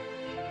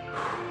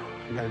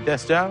 I got a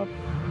desk job,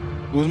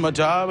 losing my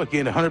job, I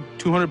gained 100,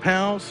 200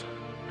 pounds,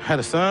 had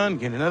a son,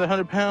 gained another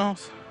 100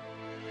 pounds.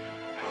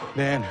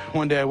 Then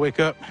one day I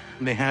wake up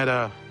and they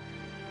had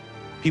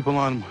people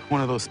on one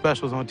of those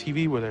specials on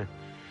TV where they're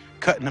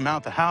cutting them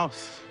out the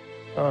house.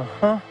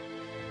 Uh-huh.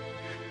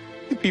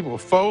 These people were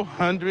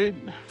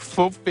 400,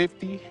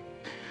 450,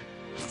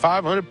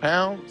 500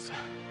 pounds.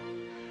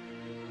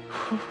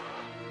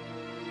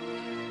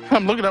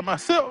 I'm looking at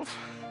myself.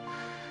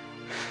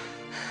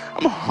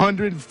 I'm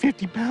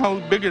 150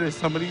 pounds bigger than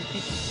some of these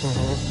people.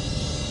 Mm-hmm.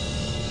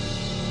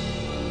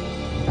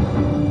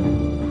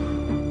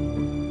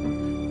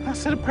 I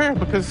said a prayer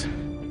because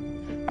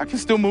I can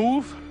still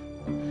move.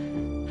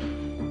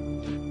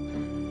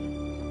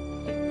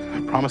 I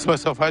promised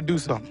myself I'd do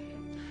something.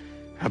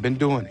 I've been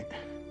doing it.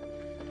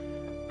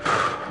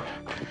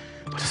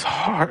 But it's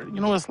hard.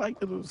 You know what it's like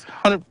to lose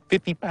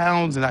 150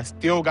 pounds and I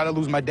still got to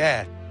lose my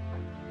dad.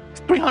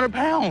 It's 300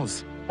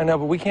 pounds. I know,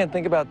 but we can't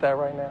think about that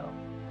right now.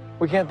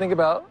 We can't think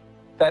about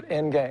that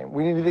end game.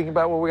 We need to think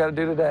about what we got to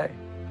do today,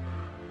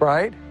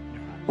 right?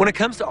 When it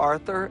comes to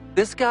Arthur,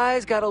 this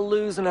guy's got to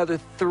lose another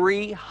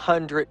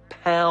 300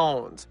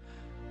 pounds.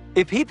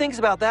 If he thinks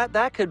about that,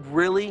 that could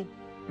really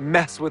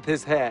mess with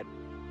his head.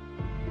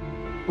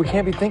 We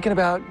can't be thinking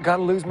about,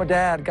 gotta lose my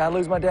dad, gotta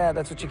lose my dad.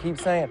 That's what you keep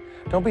saying.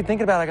 Don't be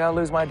thinking about, I gotta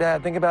lose my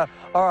dad. Think about,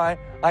 all right,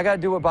 I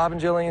gotta do what Bob and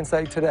Jillian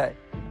say today.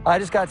 I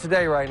just got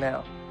today right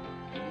now.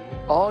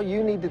 All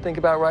you need to think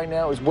about right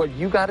now is what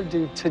you gotta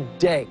do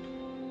today.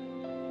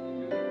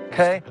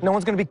 Okay? No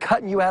one's gonna be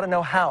cutting you out of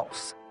no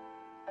house,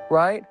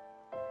 right?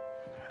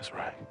 That's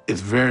right.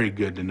 It's very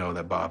good to know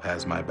that Bob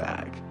has my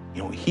back.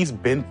 You know, he's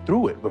been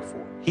through it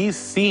before. He's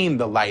seen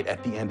the light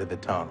at the end of the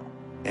tunnel.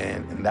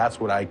 And that's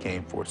what I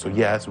came for. So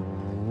yeah, it's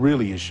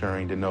really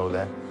assuring to know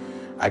that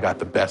I got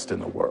the best in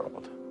the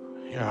world.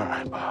 You're all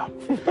right, Bob.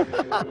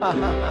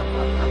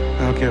 I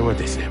don't care what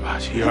they say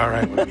about you. You're all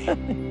right with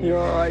me. You're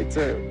all right,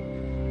 too.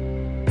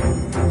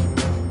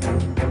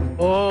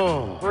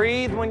 Oh.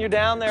 Breathe when you're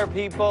down there,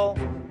 people.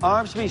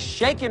 Arms should be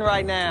shaking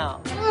right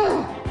now.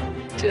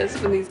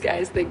 Just when these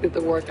guys think that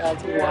the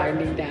workout's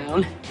winding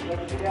down,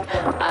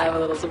 I have a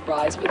little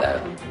surprise for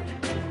them.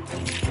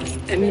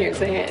 And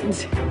here's a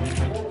hint.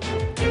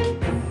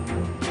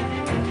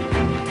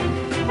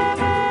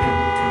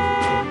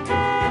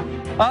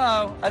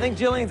 Uh-oh, I think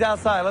Jillian's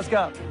outside. Let's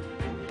go.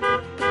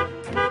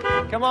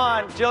 Come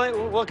on,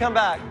 Jillian, we'll come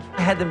back.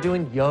 I had them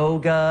doing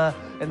yoga,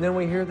 and then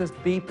we hear this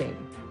beeping.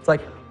 It's like,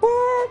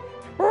 whoop,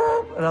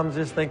 whoop, and I'm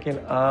just thinking,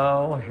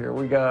 oh, here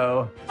we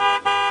go.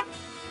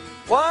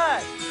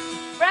 What?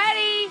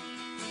 Ready?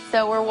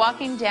 So we're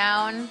walking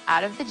down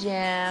out of the gym,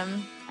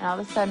 and all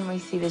of a sudden we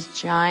see this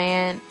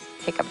giant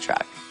pickup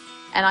truck.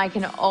 And I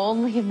can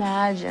only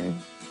imagine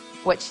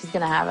what she's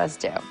gonna have us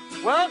do.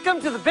 Welcome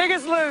to the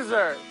Biggest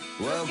Loser.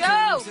 Let's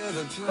go.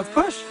 Let's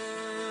push.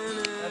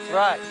 That's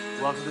right.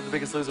 Welcome to the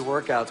Biggest Loser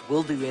workouts.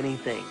 We'll do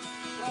anything.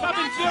 Bob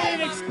and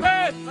Jillian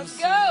Express. Let's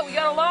go. We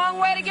got a long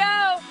way to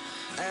go.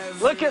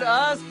 Look at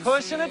us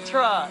pushing a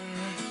truck.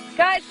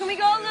 Guys, can we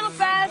go a little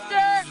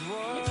faster?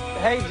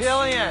 Hey,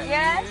 Jillian.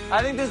 Yes?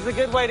 I think this is a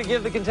good way to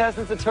give the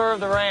contestants a tour of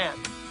the ranch.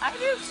 I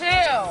do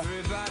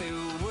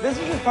too. This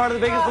is just part of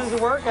the Biggest Loser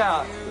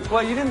workout.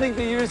 Well, you didn't think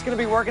that you were just going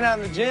to be working out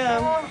in the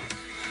gym.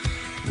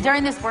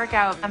 During this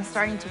workout, I'm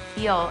starting to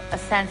feel a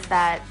sense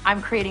that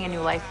I'm creating a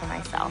new life for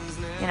myself.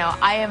 You know,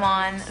 I am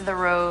on the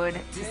road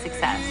to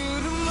success.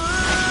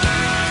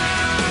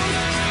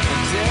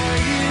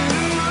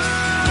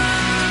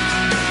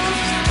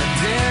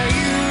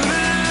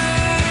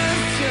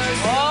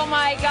 Oh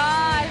my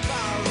gosh!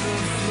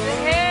 The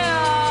hill!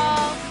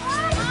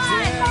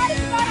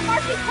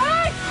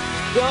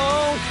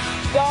 Don't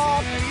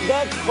stop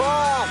the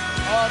truck!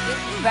 Oh, this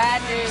is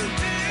bad news.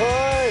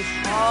 Push!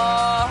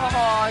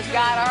 Oh, it's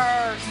gotta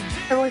hurt.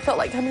 I really felt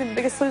like coming to the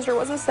Biggest Loser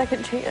was a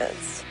second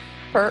chance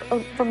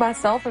for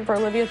myself and for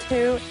Olivia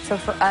too. So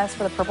for us,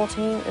 for the purple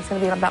team, it's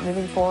going to be about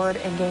moving forward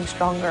and getting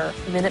stronger,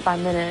 minute by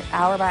minute,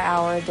 hour by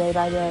hour, day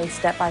by day,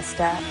 step by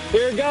step.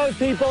 Here goes,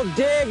 people.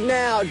 Dig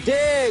now.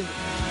 Dig.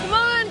 Come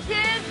on,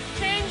 kids.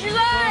 Change your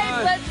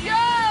life. Let's go.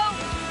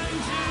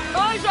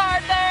 Push,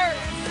 Arthur.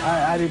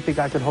 I didn't think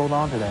I could hold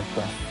on to that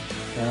stuff,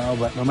 you know,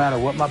 but no matter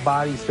what my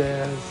body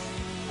says,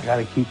 I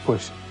gotta keep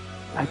pushing.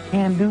 I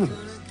can do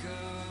this.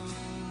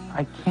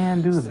 I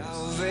can do this.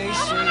 We're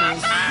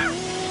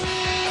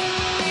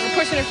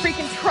pushing a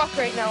freaking truck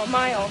right now, a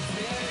mile.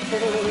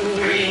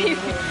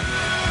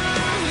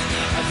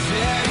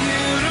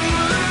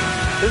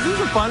 This is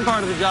the fun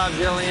part of the job,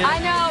 Jillian. I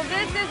know.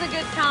 This is a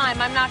good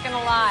time. I'm not going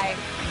to lie.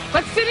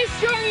 Let's finish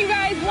strong, you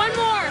guys. One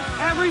more.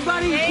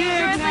 Everybody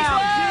dig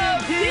now.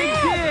 Dig.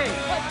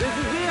 This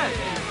is it.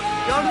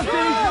 Go to the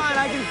finish line.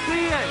 I can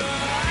see it.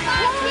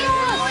 Keep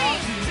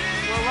going.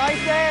 We're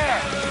right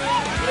there.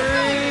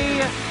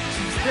 3,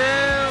 2,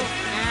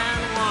 and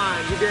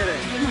 1. You did it.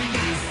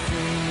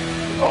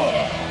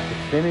 To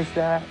finish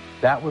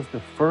that was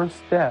the first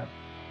step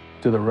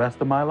to the rest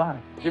of my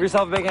life. Give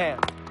yourself a big hand.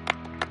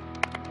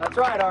 That's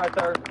right,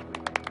 Arthur.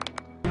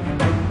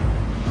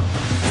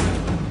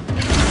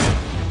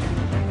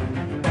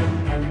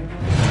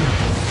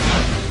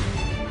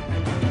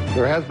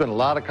 There has been a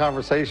lot of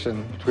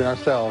conversation between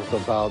ourselves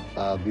about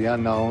the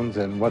unknowns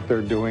and what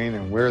they're doing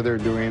and where they're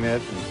doing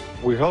it.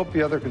 And we hope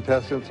the other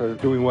contestants are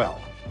doing well,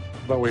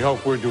 but we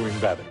hope we're doing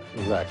better.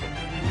 Exactly.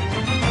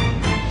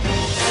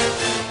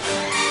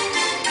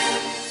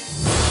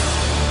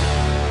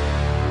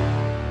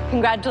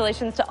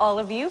 Congratulations to all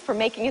of you for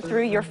making it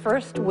through your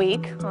first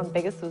week on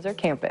Biggest Loser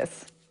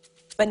campus.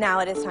 But now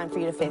it is time for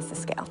you to face the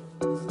scale.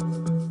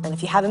 And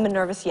if you haven't been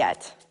nervous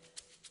yet,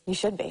 you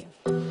should be.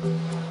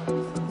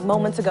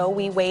 Moments ago,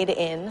 we weighed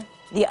in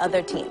the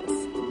other teams,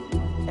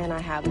 and I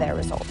have their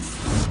results.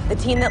 The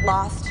team that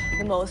lost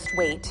the most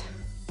weight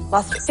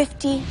lost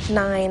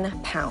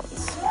 59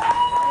 pounds.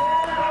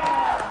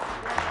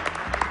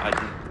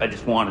 I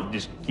just want to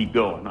just keep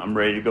going. I'm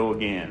ready to go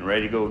again, I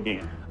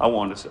don't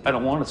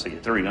want to see a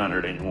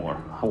 300 anymore.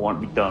 I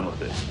want to be done with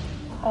this.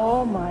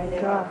 Oh my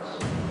gosh.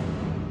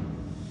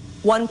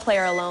 One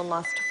player alone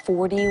lost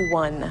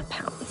 41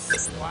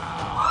 pounds.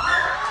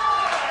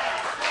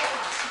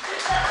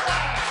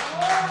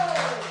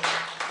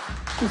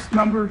 This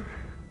number,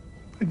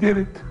 I did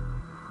it,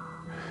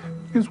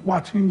 is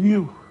watching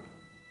you.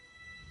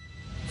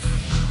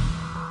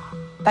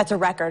 That's a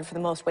record for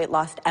the most weight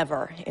lost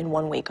ever in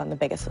 1 week on The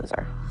Biggest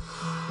Loser.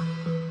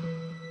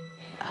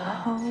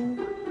 Oh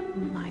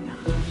my God.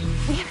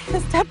 We haven't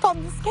even stepped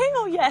on the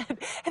scale yet.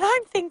 And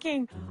I'm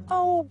thinking,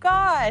 oh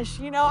gosh,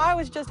 you know, I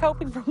was just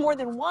hoping for more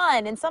than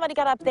one. And somebody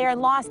got up there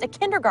and lost a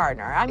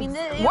kindergartner. I mean,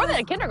 More than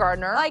a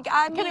kindergartner. Like,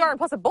 kindergarten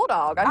plus a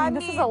bulldog. I mean,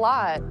 this is a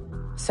lot.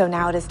 So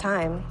now it is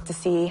time to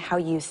see how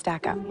you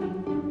stack up.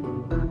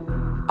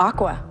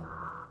 Aqua,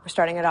 we're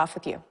starting it off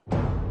with you.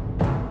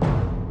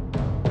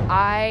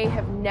 I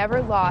have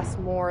never lost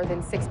more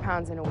than 6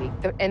 pounds in a week.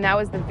 And that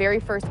was the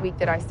very first week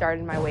that I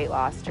started my weight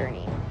loss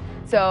journey.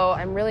 So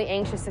I'm really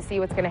anxious to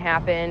see what's gonna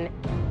happen.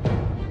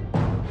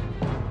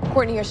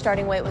 Courtney, your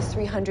starting weight was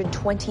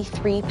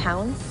 323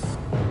 pounds.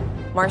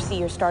 Marcy,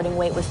 your starting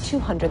weight was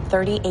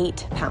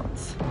 238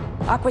 pounds.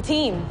 Aqua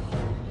team,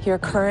 your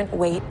current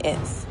weight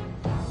is?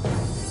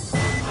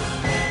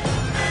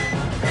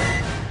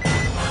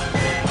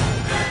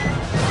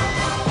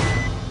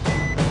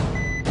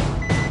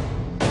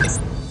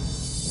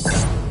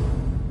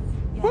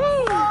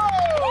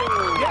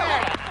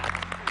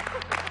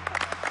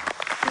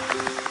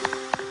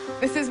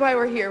 This is why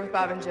we're here with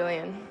Bob and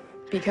Jillian,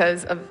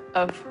 because of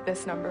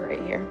this number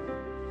right here.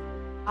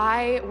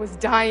 I was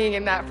dying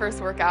in that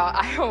first workout.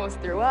 I almost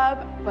threw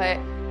up, but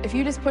if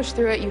you just push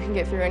through it, you can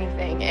get through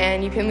anything,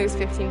 and you can lose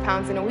 15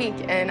 pounds in a week,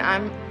 and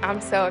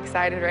I'm so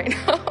excited right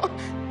now.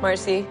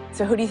 Marcy,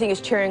 so who do you think is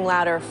cheering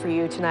louder for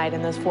you tonight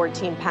in those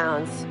 14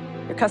 pounds?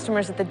 Your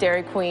customers at the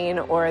Dairy Queen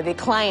or the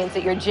clients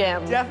at your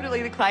gym?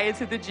 Definitely the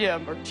clients at the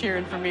gym are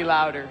cheering for me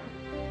louder.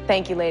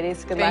 Thank you,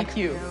 ladies. Good luck. Thank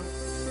you.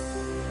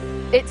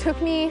 It took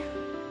me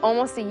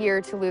almost a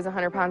year to lose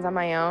 100 pounds on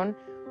my own,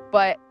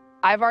 but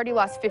I've already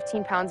lost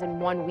 15 pounds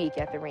in 1 week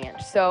at the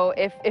ranch. So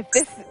if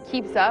this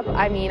keeps up,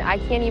 I mean, I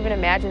can't even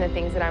imagine the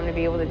things that I'm gonna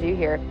be able to do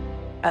here.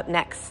 Up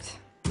next,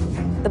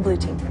 the blue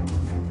team.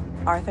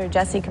 Arthur,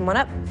 Jesse, come on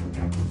up.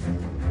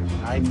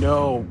 I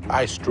know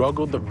I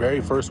struggled the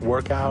very first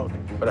workout,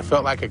 but I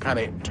felt like I kind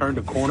of turned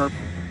a corner.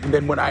 And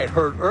then when I had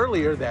heard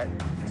earlier that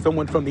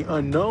someone from the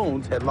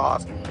unknowns had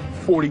lost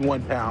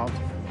 41 pounds,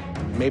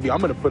 maybe I'm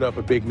gonna put up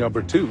a big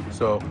number too.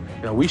 So,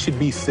 you know, we should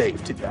be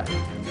safe today.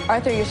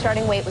 Arthur, your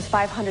starting weight was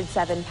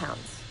 507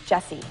 pounds.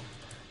 Jesse,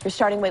 your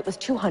starting weight was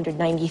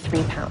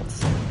 293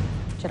 pounds.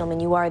 Gentlemen,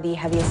 you are the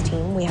heaviest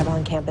team we have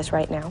on campus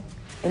right now.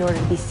 In order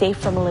to be safe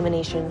from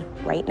elimination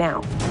right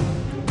now,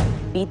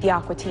 beat the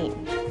Aqua team,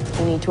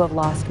 you need to have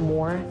lost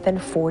more than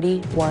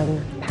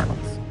 41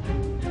 pounds.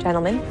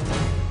 Gentlemen,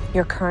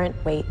 your current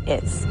weight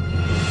is?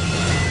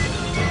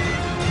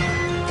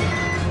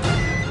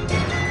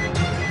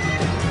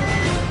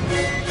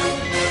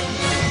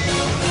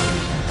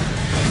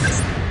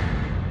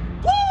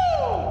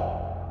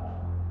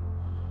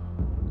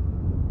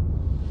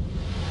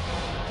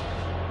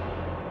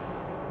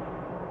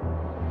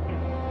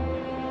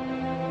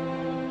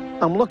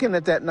 I'm looking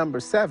at that number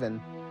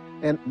 7,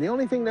 and the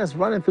only thing that's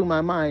running through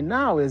my mind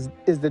now is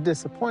the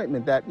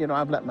disappointment that, you know,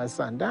 I've let my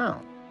son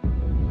down.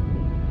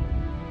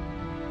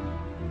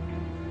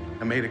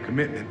 I made a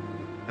commitment,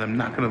 and I'm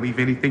not gonna leave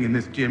anything in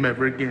this gym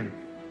ever again.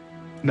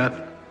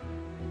 Nothing.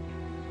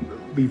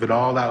 Leave it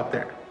all out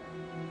there.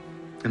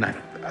 And I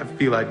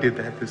feel I did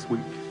that this week.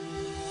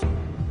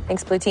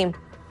 Thanks, blue team.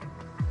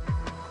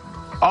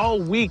 All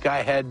week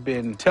I had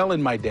been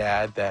telling my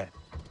dad that,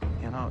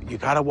 you know, you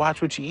gotta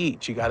watch what you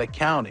eat. You gotta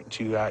count it.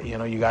 You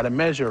gotta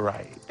measure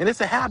right. And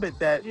it's a habit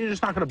that you're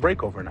just not gonna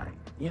break overnight.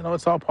 You know,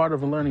 it's all part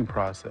of a learning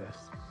process.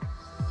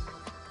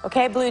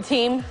 Okay, blue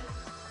team,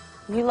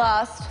 you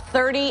lost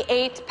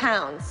 38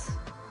 pounds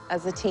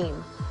as a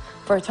team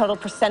for a total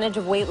percentage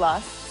of weight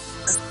loss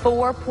of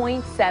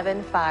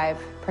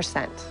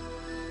 4.75%.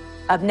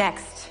 Up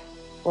next,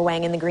 we're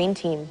weighing in the green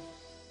team.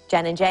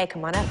 Jen and Jay,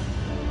 come on up.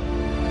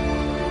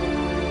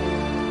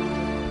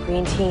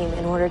 Green team,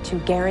 in order to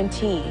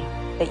guarantee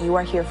that you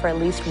are here for at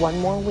least 1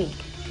 more week,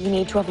 you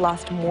need to have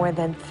lost more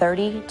than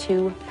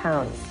 32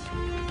 pounds.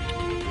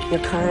 Your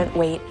current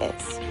weight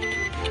is?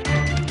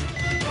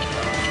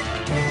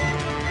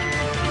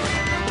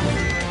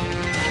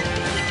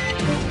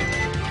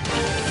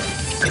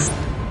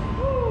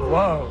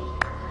 Whoa.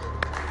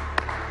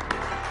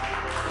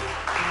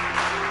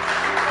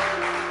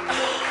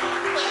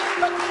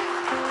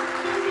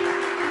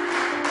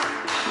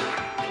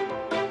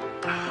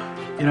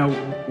 You know,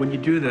 when you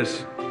do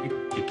this,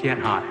 you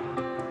can't hide.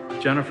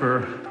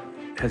 Jennifer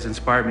has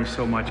inspired me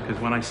so much because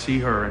when I see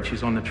her and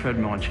she's on the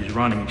treadmill and she's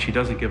running and she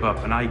doesn't give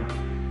up, and I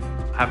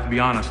have to be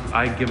honest,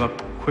 I give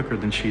up quicker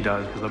than she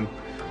does because I'm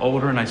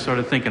older, and I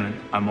started thinking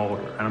I'm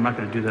older and I'm not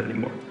going to do that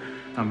anymore.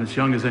 I'm as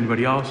young as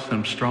anybody else, and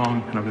I'm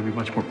strong, and I'm going to be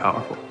much more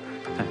powerful.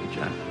 Thank you,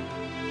 Jen.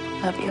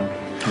 Love you.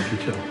 Love you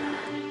too.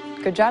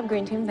 Good job,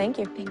 green team. Thank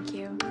you. Thank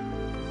you.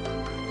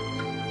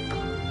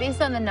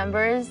 Based on the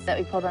numbers that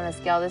we pulled on the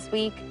scale this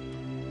week,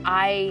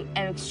 I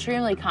am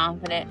extremely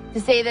confident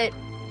to say that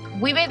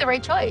we made the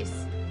right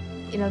choice.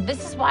 You know,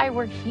 this is why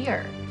we're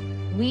here.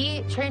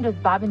 We trained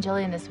with Bob and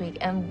Jillian this week,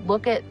 and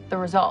look at the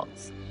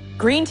results.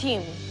 Green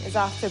team is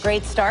off to a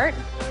great start.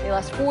 They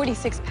lost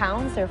 46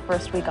 pounds their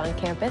first week on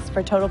campus for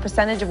a total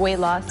percentage of weight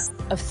loss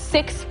of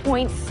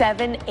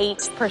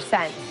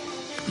 6.78%.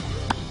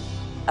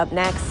 Up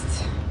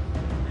next,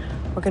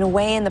 we're gonna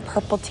weigh in the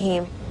purple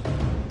team.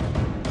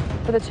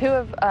 For the two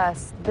of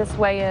us, this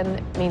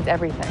weigh-in means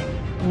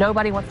everything.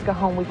 Nobody wants to go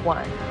home week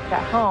 1.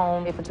 At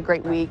home, if it's a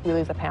great week, we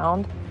lose a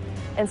pound.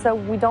 And so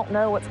we don't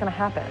know what's gonna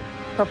happen.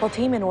 Purple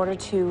team, in order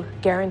to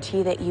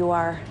guarantee that you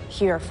are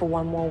here for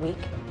one more week,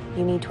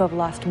 you need to have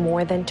lost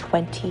more than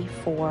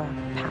 24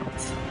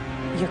 pounds.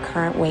 Your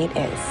current weight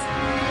is...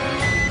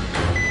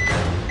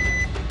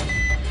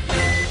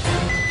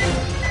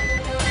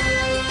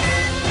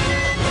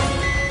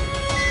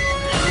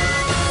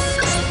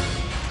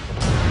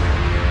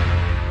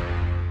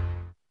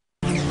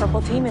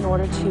 Purple team, in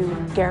order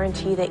to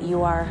guarantee that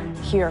you are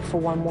here for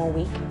one more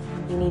week,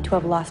 you need to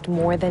have lost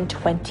more than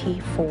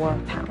 24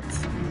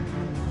 pounds.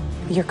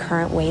 Your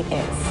current weight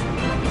is...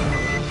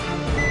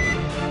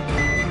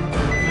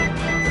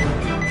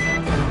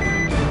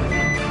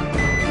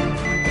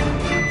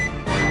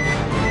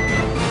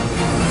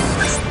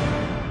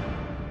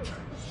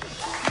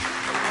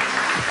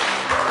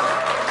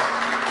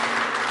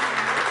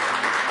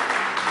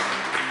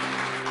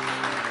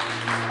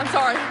 I'm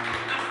sorry.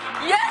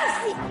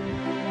 Yes!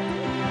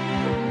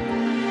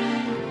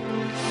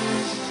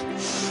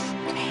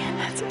 Man,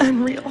 that's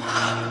unreal.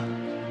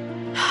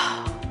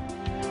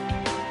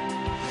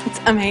 It's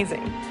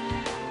amazing.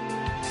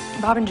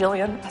 Bob and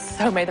Jillian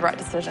so made the right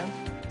decision.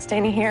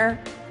 Standing here,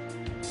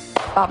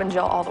 Bob and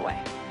Jill all the way.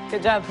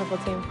 Good job, purple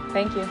team.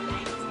 Thank you.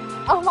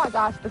 Oh my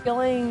gosh, the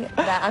feeling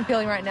that I'm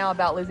feeling right now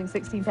about losing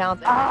 16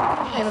 pounds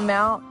and same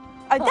amount.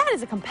 That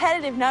is a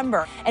competitive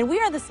number, and we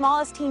are the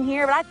smallest team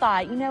here, but I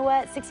thought, you know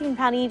what, 16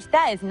 pounds each,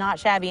 that is not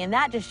shabby, and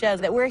that just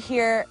shows that we're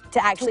here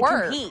to actually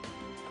compete.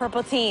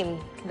 Purple team,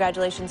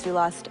 congratulations, you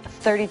lost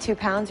 32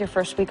 pounds your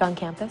first week on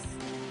campus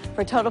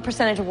for a total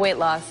percentage of weight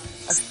loss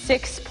of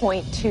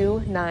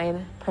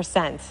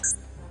 6.29%.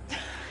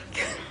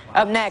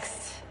 Up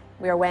next,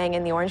 we are weighing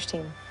in the orange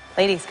team.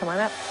 Ladies, come on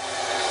up.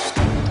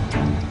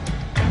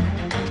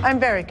 I'm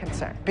very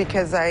concerned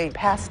because I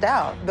passed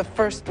out the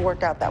first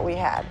workout that we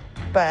had.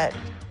 But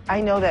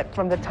I know that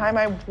from the time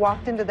I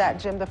walked into that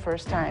gym the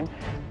first time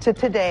to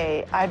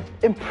today, I've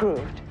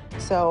improved.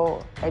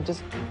 So I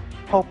just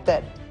hope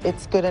that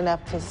it's good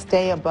enough to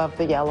stay above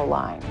the yellow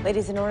line.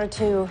 Ladies, in order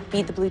to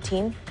beat the blue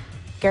team,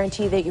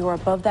 guarantee that you are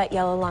above that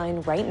yellow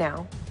line right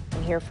now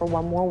and here for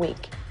one more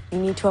week, you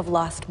need to have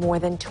lost more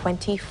than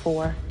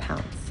 24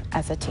 pounds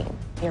as a team.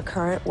 Your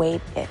current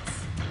weight is...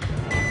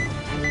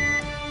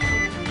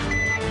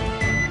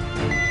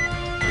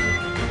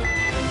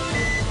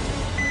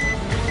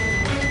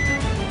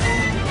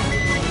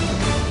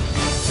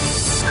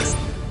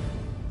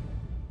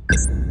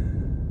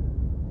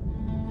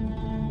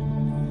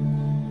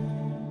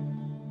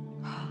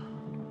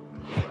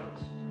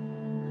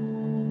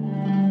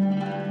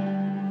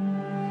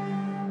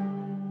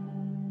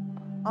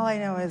 All I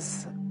know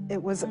is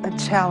it was a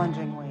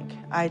challenging week.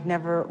 I'd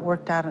never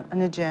worked out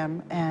in a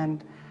gym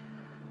and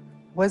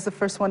was the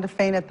first one to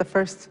faint at the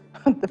first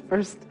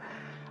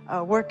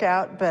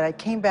workout, but I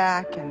came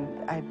back and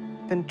I've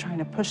been trying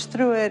to push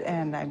through it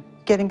and I'm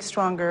getting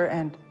stronger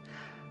and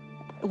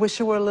I wish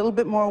there were a little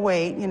bit more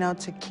weight, you know,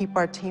 to keep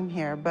our team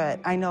here, but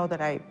I know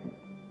that I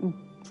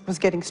was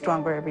getting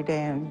stronger every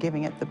day and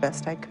giving it the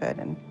best I could.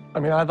 And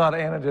I mean, I thought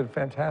Anna did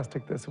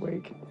fantastic this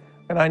week.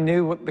 And I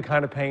knew what the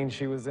kind of pain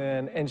she was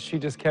in, and she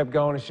just kept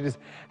going, and she just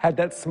had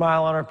that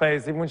smile on her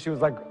face. Even when she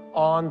was like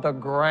on the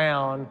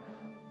ground,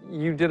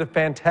 you did a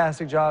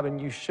fantastic job, and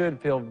you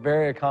should feel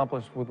very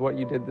accomplished with what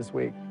you did this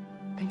week.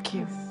 Thank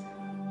you.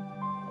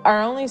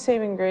 Our only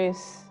saving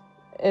grace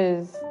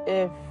is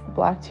if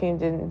black team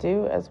didn't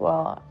do as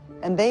well.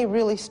 And they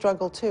really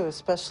struggled too,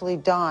 especially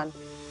Dawn.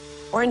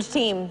 Orange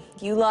team,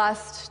 you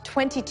lost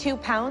 22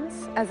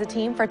 pounds as a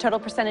team for a total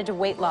percentage of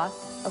weight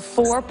loss of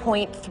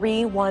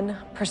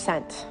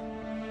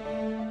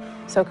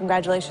 4.31%. So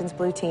congratulations,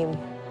 blue team.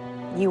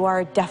 You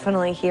are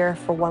definitely here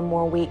for one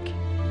more week.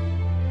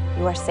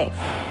 You are safe.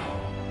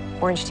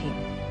 Orange team,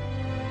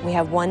 we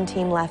have one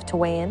team left to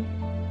weigh in.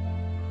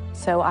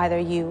 So either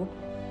you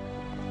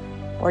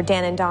or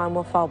Dan and Dawn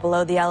will fall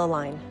below the yellow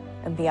line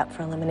and be up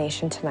for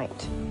elimination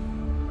tonight.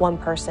 One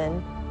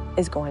person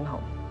is going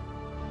home.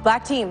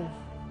 Black team,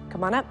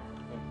 come on up.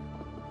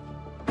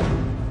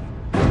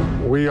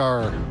 We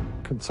are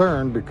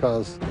concerned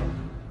because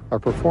our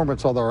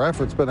performance, although our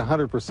effort's been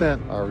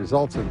 100%, our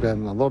results have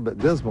been a little bit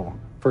dismal.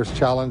 First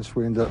challenge,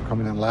 we ended up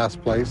coming in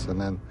last place, and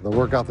then the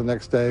workout the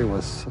next day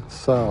was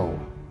so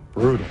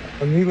brutal.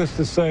 And needless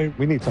to say,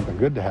 we need something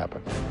good to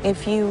happen.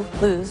 If you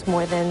lose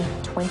more than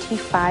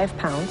 25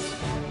 pounds,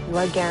 you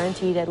are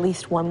guaranteed at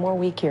least one more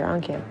week here on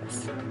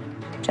campus.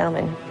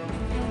 Gentlemen,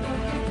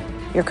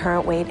 your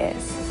current weight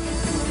is...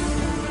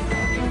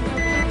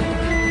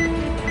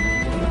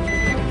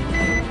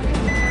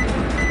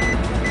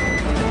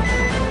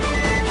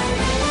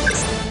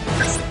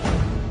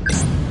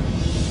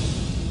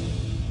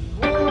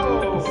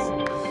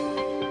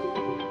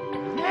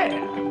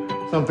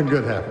 Something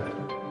good happened.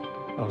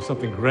 Oh,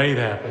 something great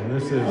happened.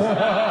 This is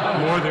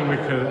more than we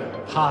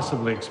could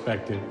possibly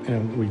expected,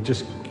 and we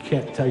just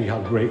can't tell you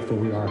how grateful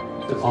we are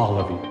to all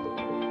of you.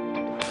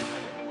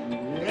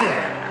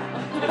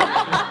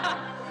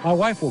 My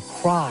wife will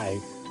cry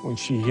when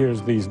she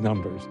hears these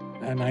numbers,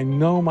 and I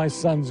know my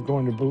son's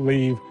going to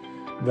believe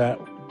that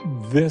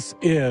this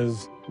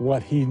is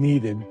what he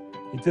needed.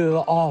 He did it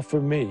all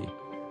for me.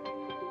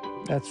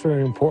 That's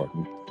very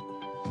important.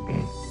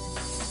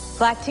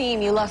 Black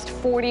team, you lost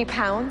 40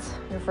 pounds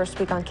your first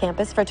week on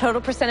campus for a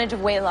total percentage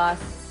of weight loss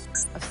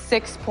of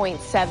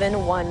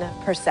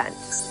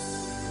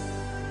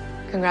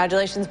 6.71%.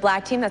 Congratulations,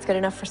 Black team. That's good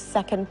enough for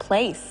second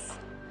place.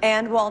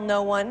 And while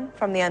no one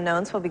from the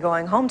unknowns will be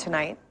going home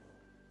tonight,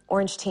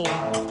 Orange team,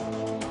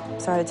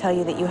 sorry to tell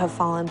you that you have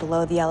fallen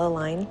below the yellow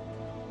line.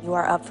 You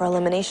are up for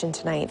elimination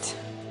tonight.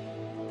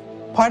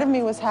 Part of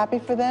me was happy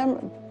for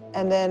them,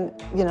 and then,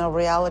 you know,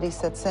 reality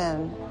sets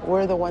in.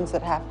 We're the ones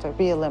that have to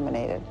be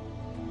eliminated.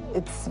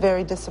 It's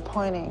very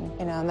disappointing,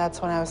 you know, and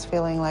that's when I was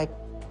feeling like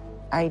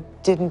I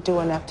didn't do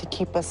enough to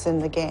keep us in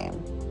the game.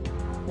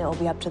 And it will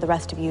be up to the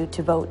rest of you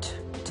to vote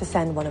to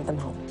send one of them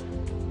home.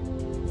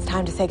 It's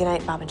time to say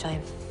goodnight, Bob and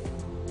Jillian.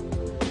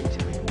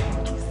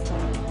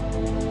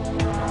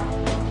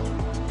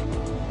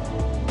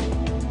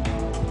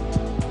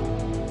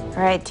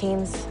 All right,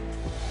 teams,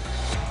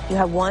 you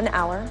have 1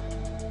 hour.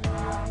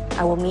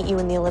 I will meet you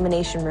in the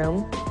elimination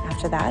room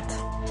after that.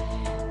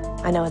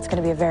 I know it's going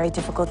to be a very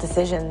difficult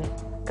decision.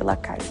 Good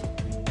luck, guys.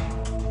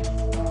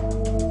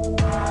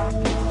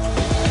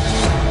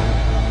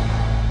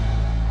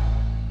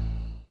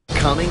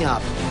 Coming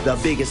up, the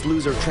Biggest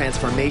Loser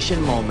transformation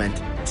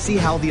moment. See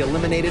how the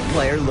eliminated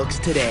player looks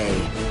today.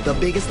 The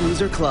Biggest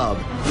Loser Club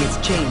is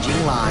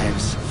changing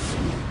lives.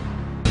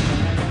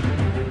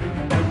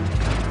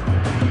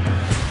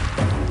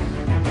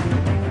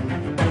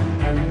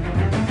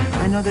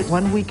 I know that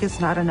 1 week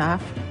is not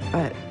enough,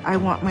 but I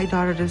want my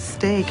daughter to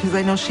stay because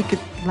I know she could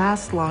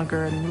last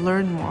longer and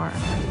learn more.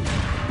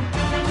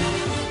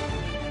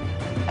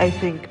 I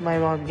think my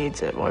mom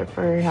needs it more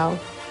for her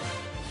health.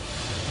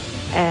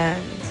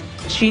 And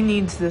she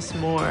needs this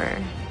more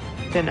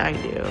than I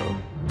do.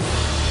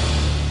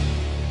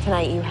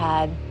 Tonight you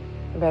had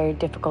a very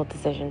difficult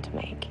decision to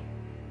make.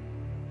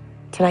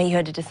 Tonight you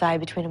had to decide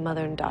between a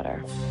mother and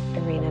daughter,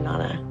 Irene and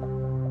Anna.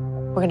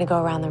 We're going to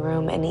go around the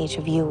room and each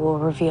of you will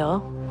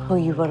reveal who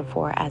you voted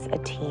for as a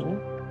team.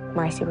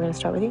 Marcy, we're going to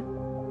start with you.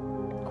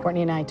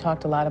 Courtney and I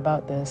talked a lot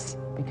about this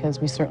because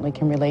we certainly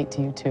can relate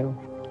to you too.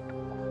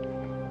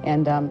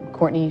 And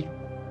Courtney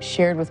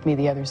shared with me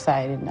the other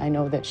side, and I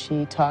know that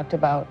she talked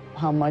about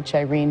how much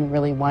Irene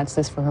really wants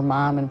this for her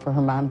mom and for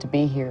her mom to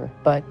be here.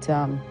 But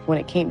when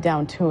it came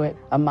down to it,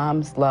 a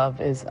mom's love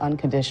is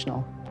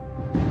unconditional.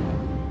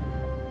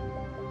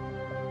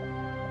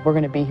 We're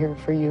going to be here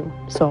for you.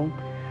 So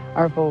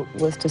our vote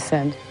was to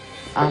send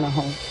Anna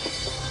home.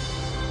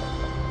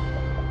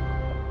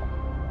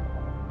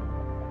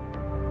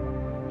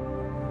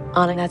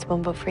 Anna, that's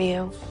one vote for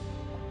you.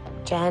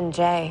 Jen,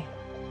 Jay,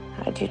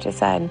 how did you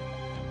decide?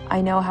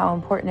 I know how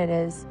important it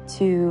is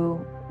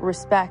to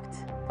respect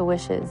the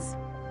wishes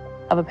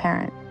of a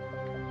parent.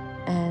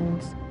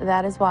 And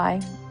that is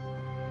why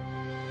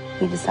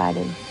we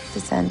decided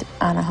to send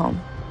Anna home.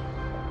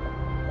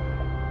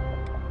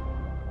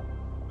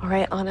 All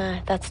right,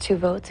 Anna, that's 2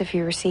 votes. If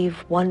you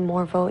receive 1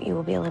 more vote, you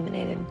will be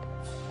eliminated.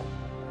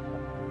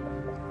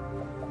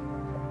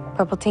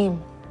 Purple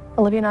team.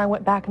 Olivia and I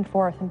went back and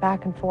forth and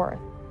back and forth.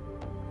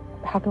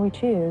 How can we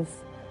choose?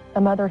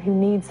 A mother who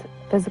needs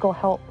physical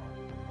help.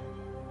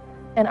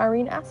 And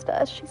Irene asked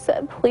us, she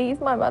said, please,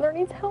 my mother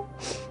needs help.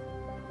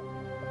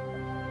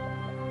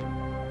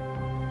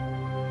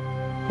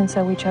 And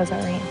so we chose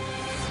Irene.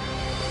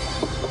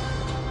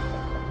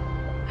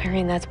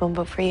 Irene, that's 1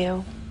 vote for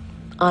you.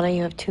 Anna,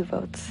 you have 2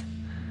 votes.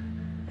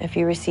 If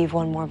you receive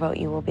 1 more vote,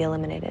 you will be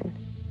eliminated.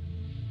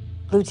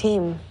 Blue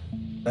team.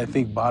 I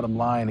think bottom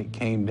line, it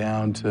came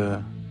down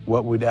to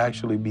what would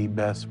actually be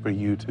best for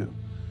you two.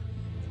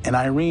 And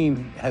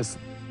Irene has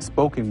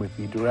spoken with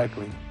me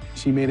directly.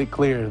 She made it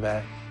clear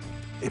that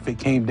if it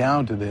came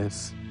down to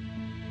this,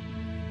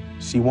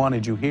 she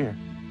wanted you here.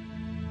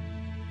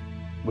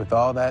 With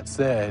all that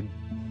said,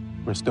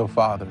 we're still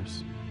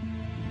fathers.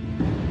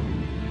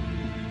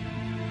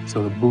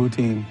 So the blue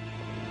team,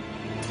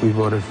 we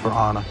voted for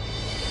Anna.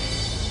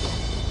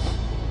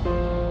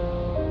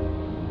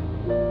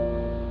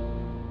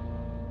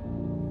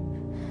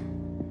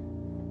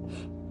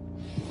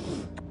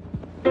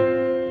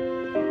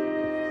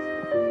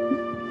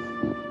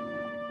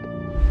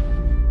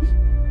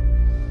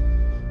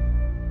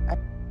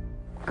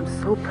 I'm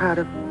so proud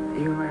of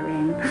you,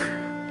 Irene.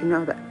 You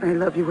know that I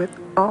love you with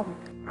all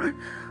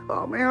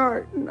my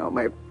heart and all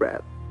my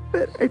breath.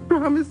 But I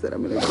promise that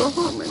I'm going to go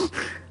home and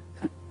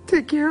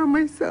take care of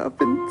myself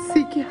and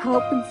seek your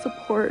help and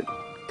support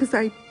because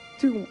I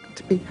do want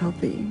to be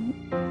healthy.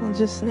 Well,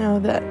 just know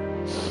that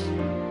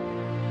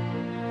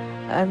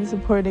I'm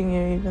supporting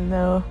you even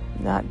though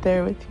I'm not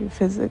there with you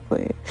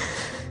physically.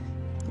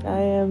 I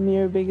am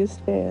your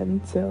biggest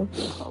fan, so.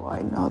 Oh,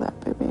 I know that,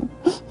 baby.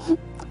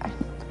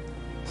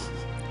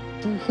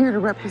 You're here to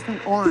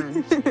represent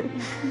Orange. All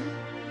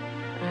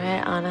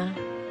right, Anna.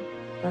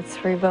 That's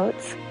 3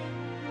 votes.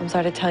 I'm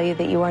sorry to tell you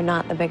that you are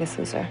not the biggest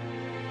loser.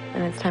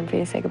 And it's time for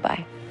you to say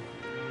goodbye.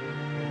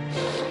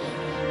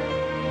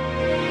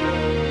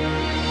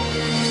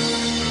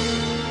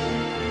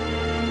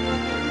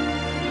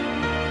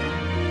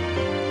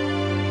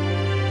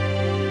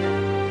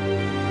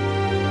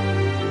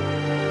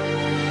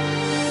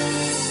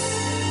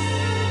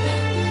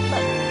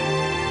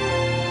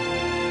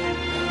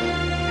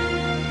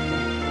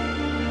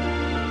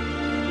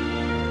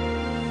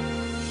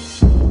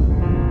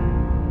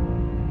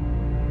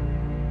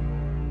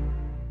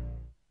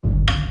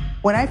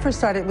 When I first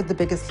started with The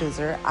Biggest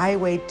Loser, I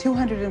weighed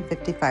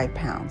 255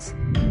 pounds.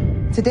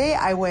 Today,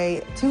 I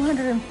weigh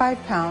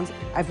 205 pounds.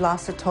 I've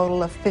lost a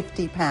total of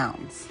 50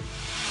 pounds.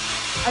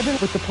 I've been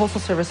with the Postal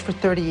Service for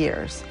 30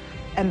 years.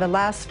 And the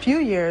last few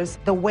years,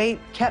 the weight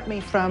kept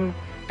me from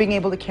being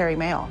able to carry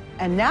mail.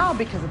 And now,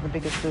 because of The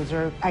Biggest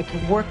Loser, I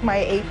can work my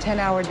 8,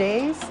 10-hour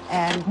days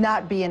and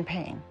not be in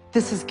pain.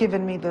 This has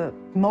given me the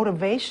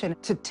motivation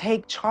to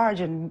take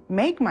charge and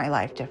make my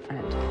life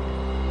different.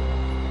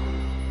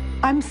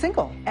 I'm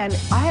single, and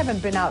I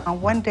haven't been out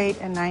on one date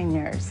in 9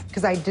 years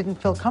because I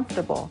didn't feel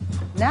comfortable.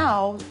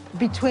 Now,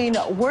 between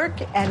work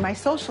and my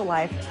social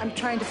life, I'm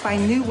trying to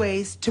find new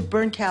ways to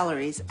burn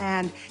calories,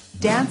 and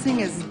dancing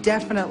is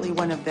definitely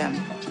one of them.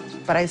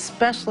 But I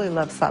especially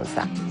love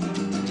salsa.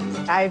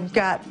 I've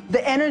got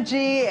the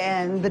energy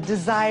and the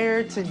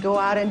desire to go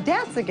out and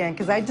dance again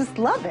because I just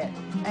love it,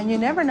 and you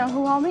never know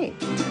who I'll meet.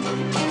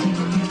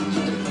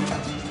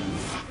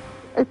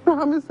 I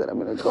promise that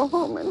I'm going to go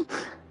home and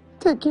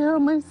take care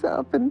of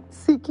myself and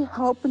seek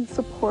help and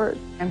support.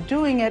 I'm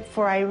doing it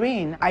for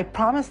Irene. I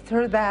promised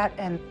her that,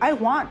 and I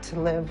want to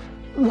live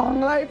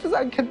long life as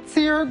I could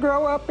see her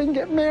grow up and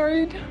get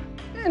married.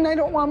 And I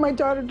don't want my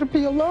daughter to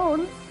be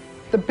alone.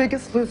 The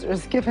Biggest Loser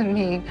has given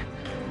me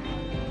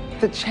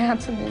the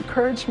chance and the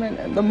encouragement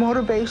and the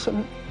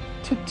motivation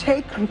to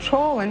take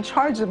control and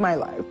charge of my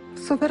life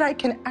so that I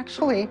can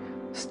actually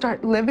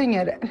start living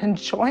it and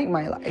enjoying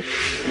my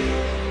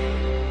life.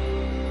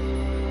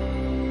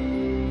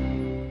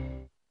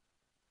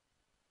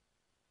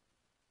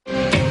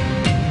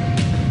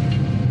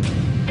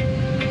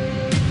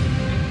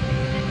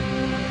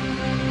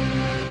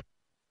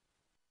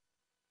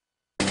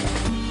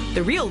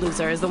 The real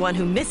loser is the one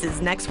who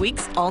misses next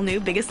week's all-new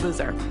Biggest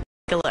Loser.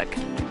 Take a look.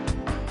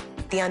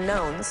 The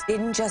unknowns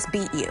didn't just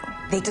beat you,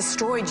 they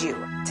destroyed you.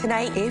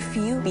 Tonight, if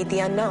you beat the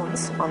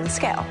unknowns on the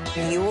scale,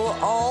 you will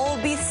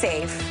all be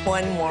safe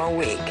 1 more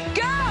week.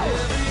 Go!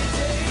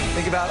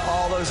 Think about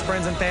all those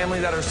friends and family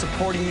that are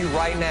supporting you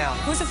right now.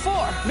 Who's it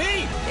for?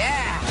 Me!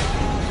 Yeah!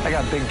 I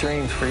got big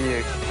dreams for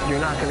you. You're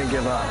not going to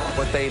give up.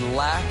 What they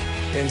lack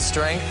in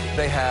strength,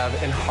 they have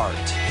in heart.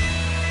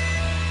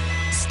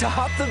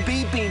 Stop the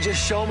beeping.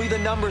 Just show me the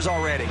numbers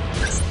already.